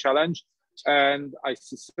to be a challenge. And I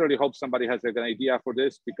sincerely hope somebody has an idea for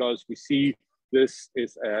this, because we see this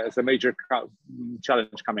is as a major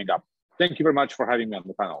challenge coming up. Thank you very much for having me on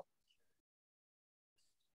the panel.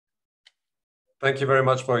 Thank you very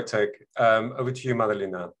much, Wojtek. Over to you,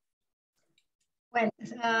 Madalena. Well,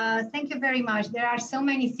 thank you very much. There are so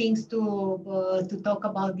many things to talk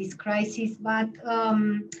about this crisis, but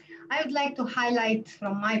I would like to highlight,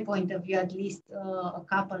 from my point of view, at least a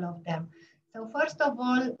couple of them. So first of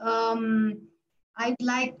all, I'd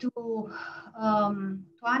like to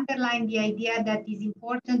underline the idea that it's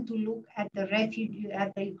important to look at the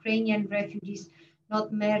Ukrainian refugees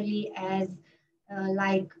not merely as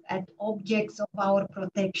like at objects of our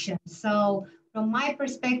protection. So from my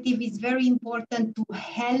perspective, it's very important to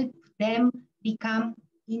help them become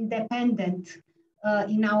independent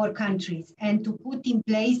in our countries and to put in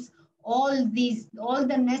place all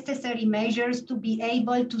the necessary measures to be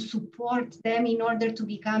able to support them in order to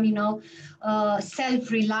become,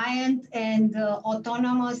 self-reliant and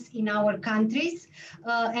autonomous in our countries.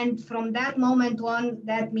 And from that moment on,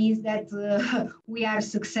 that means that we are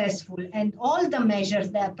successful. And all the measures,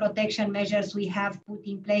 the protection measures we have put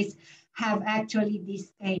in place have actually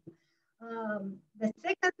this aim. The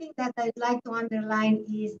second thing that I'd like to underline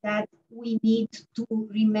is that we need to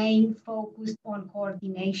remain focused on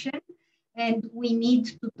coordination, and we need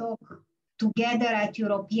to talk together at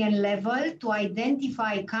European level to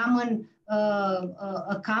identify a common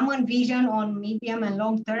vision on medium and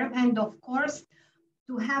long term, and of course,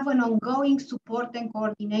 to have an ongoing support and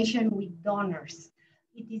coordination with donors.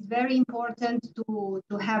 It is very important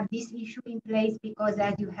to have this issue in place because,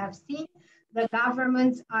 as you have seen, the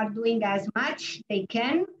governments are doing as much they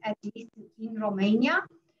can, at least in Romania,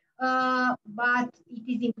 but it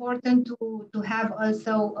is important to have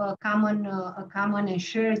also a common and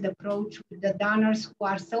shared approach with the donors who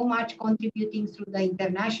are so much contributing through the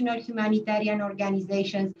international humanitarian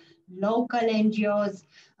organizations, local NGOs,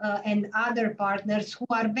 and other partners who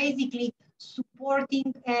are basically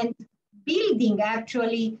supporting and building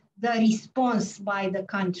actually the response by the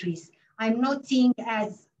countries. I'm not seeing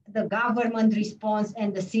as the government response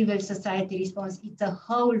and the civil society response. It's a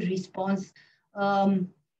whole response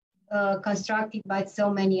constructed by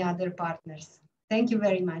so many other partners. Thank you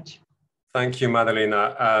very much. Thank you,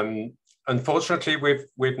 Madalina. Unfortunately,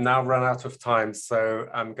 we've now run out of time, so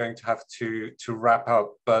I'm going to have to wrap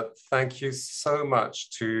up. But thank you so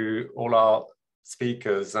much to all our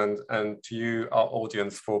speakers and to you, our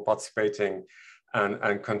audience, for participating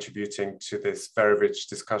and contributing to this very rich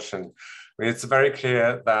discussion. I mean, it's very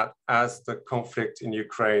clear that as the conflict in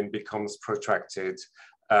Ukraine becomes protracted,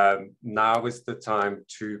 now is the time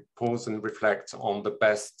to pause and reflect on the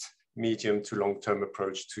best medium to long-term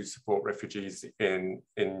approach to support refugees in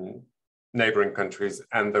neighbouring countries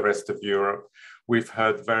and the rest of Europe. We've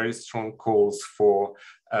heard very strong calls for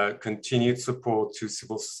continued support to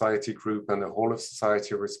civil society group and the whole of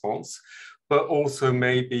society response, but also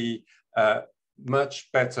maybe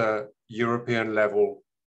much better European level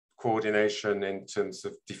coordination in terms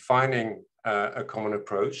of defining a common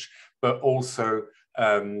approach, but also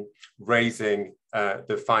raising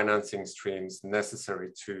the financing streams necessary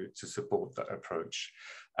to support that approach.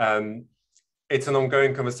 It's an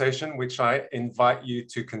ongoing conversation, which I invite you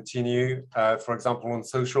to continue, for example, on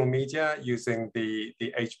social media using the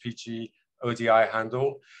HPG ODI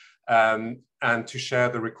handle, and to share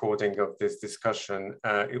the recording of this discussion.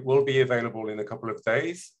 It will be available in a couple of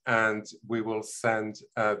days, and we will send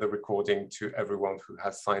the recording to everyone who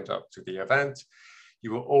has signed up to the event.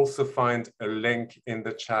 You will also find a link in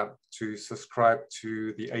the chat to subscribe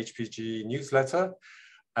to the HPG newsletter,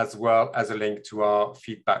 as well as a link to our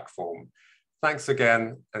feedback form. Thanks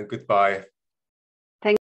again, and goodbye.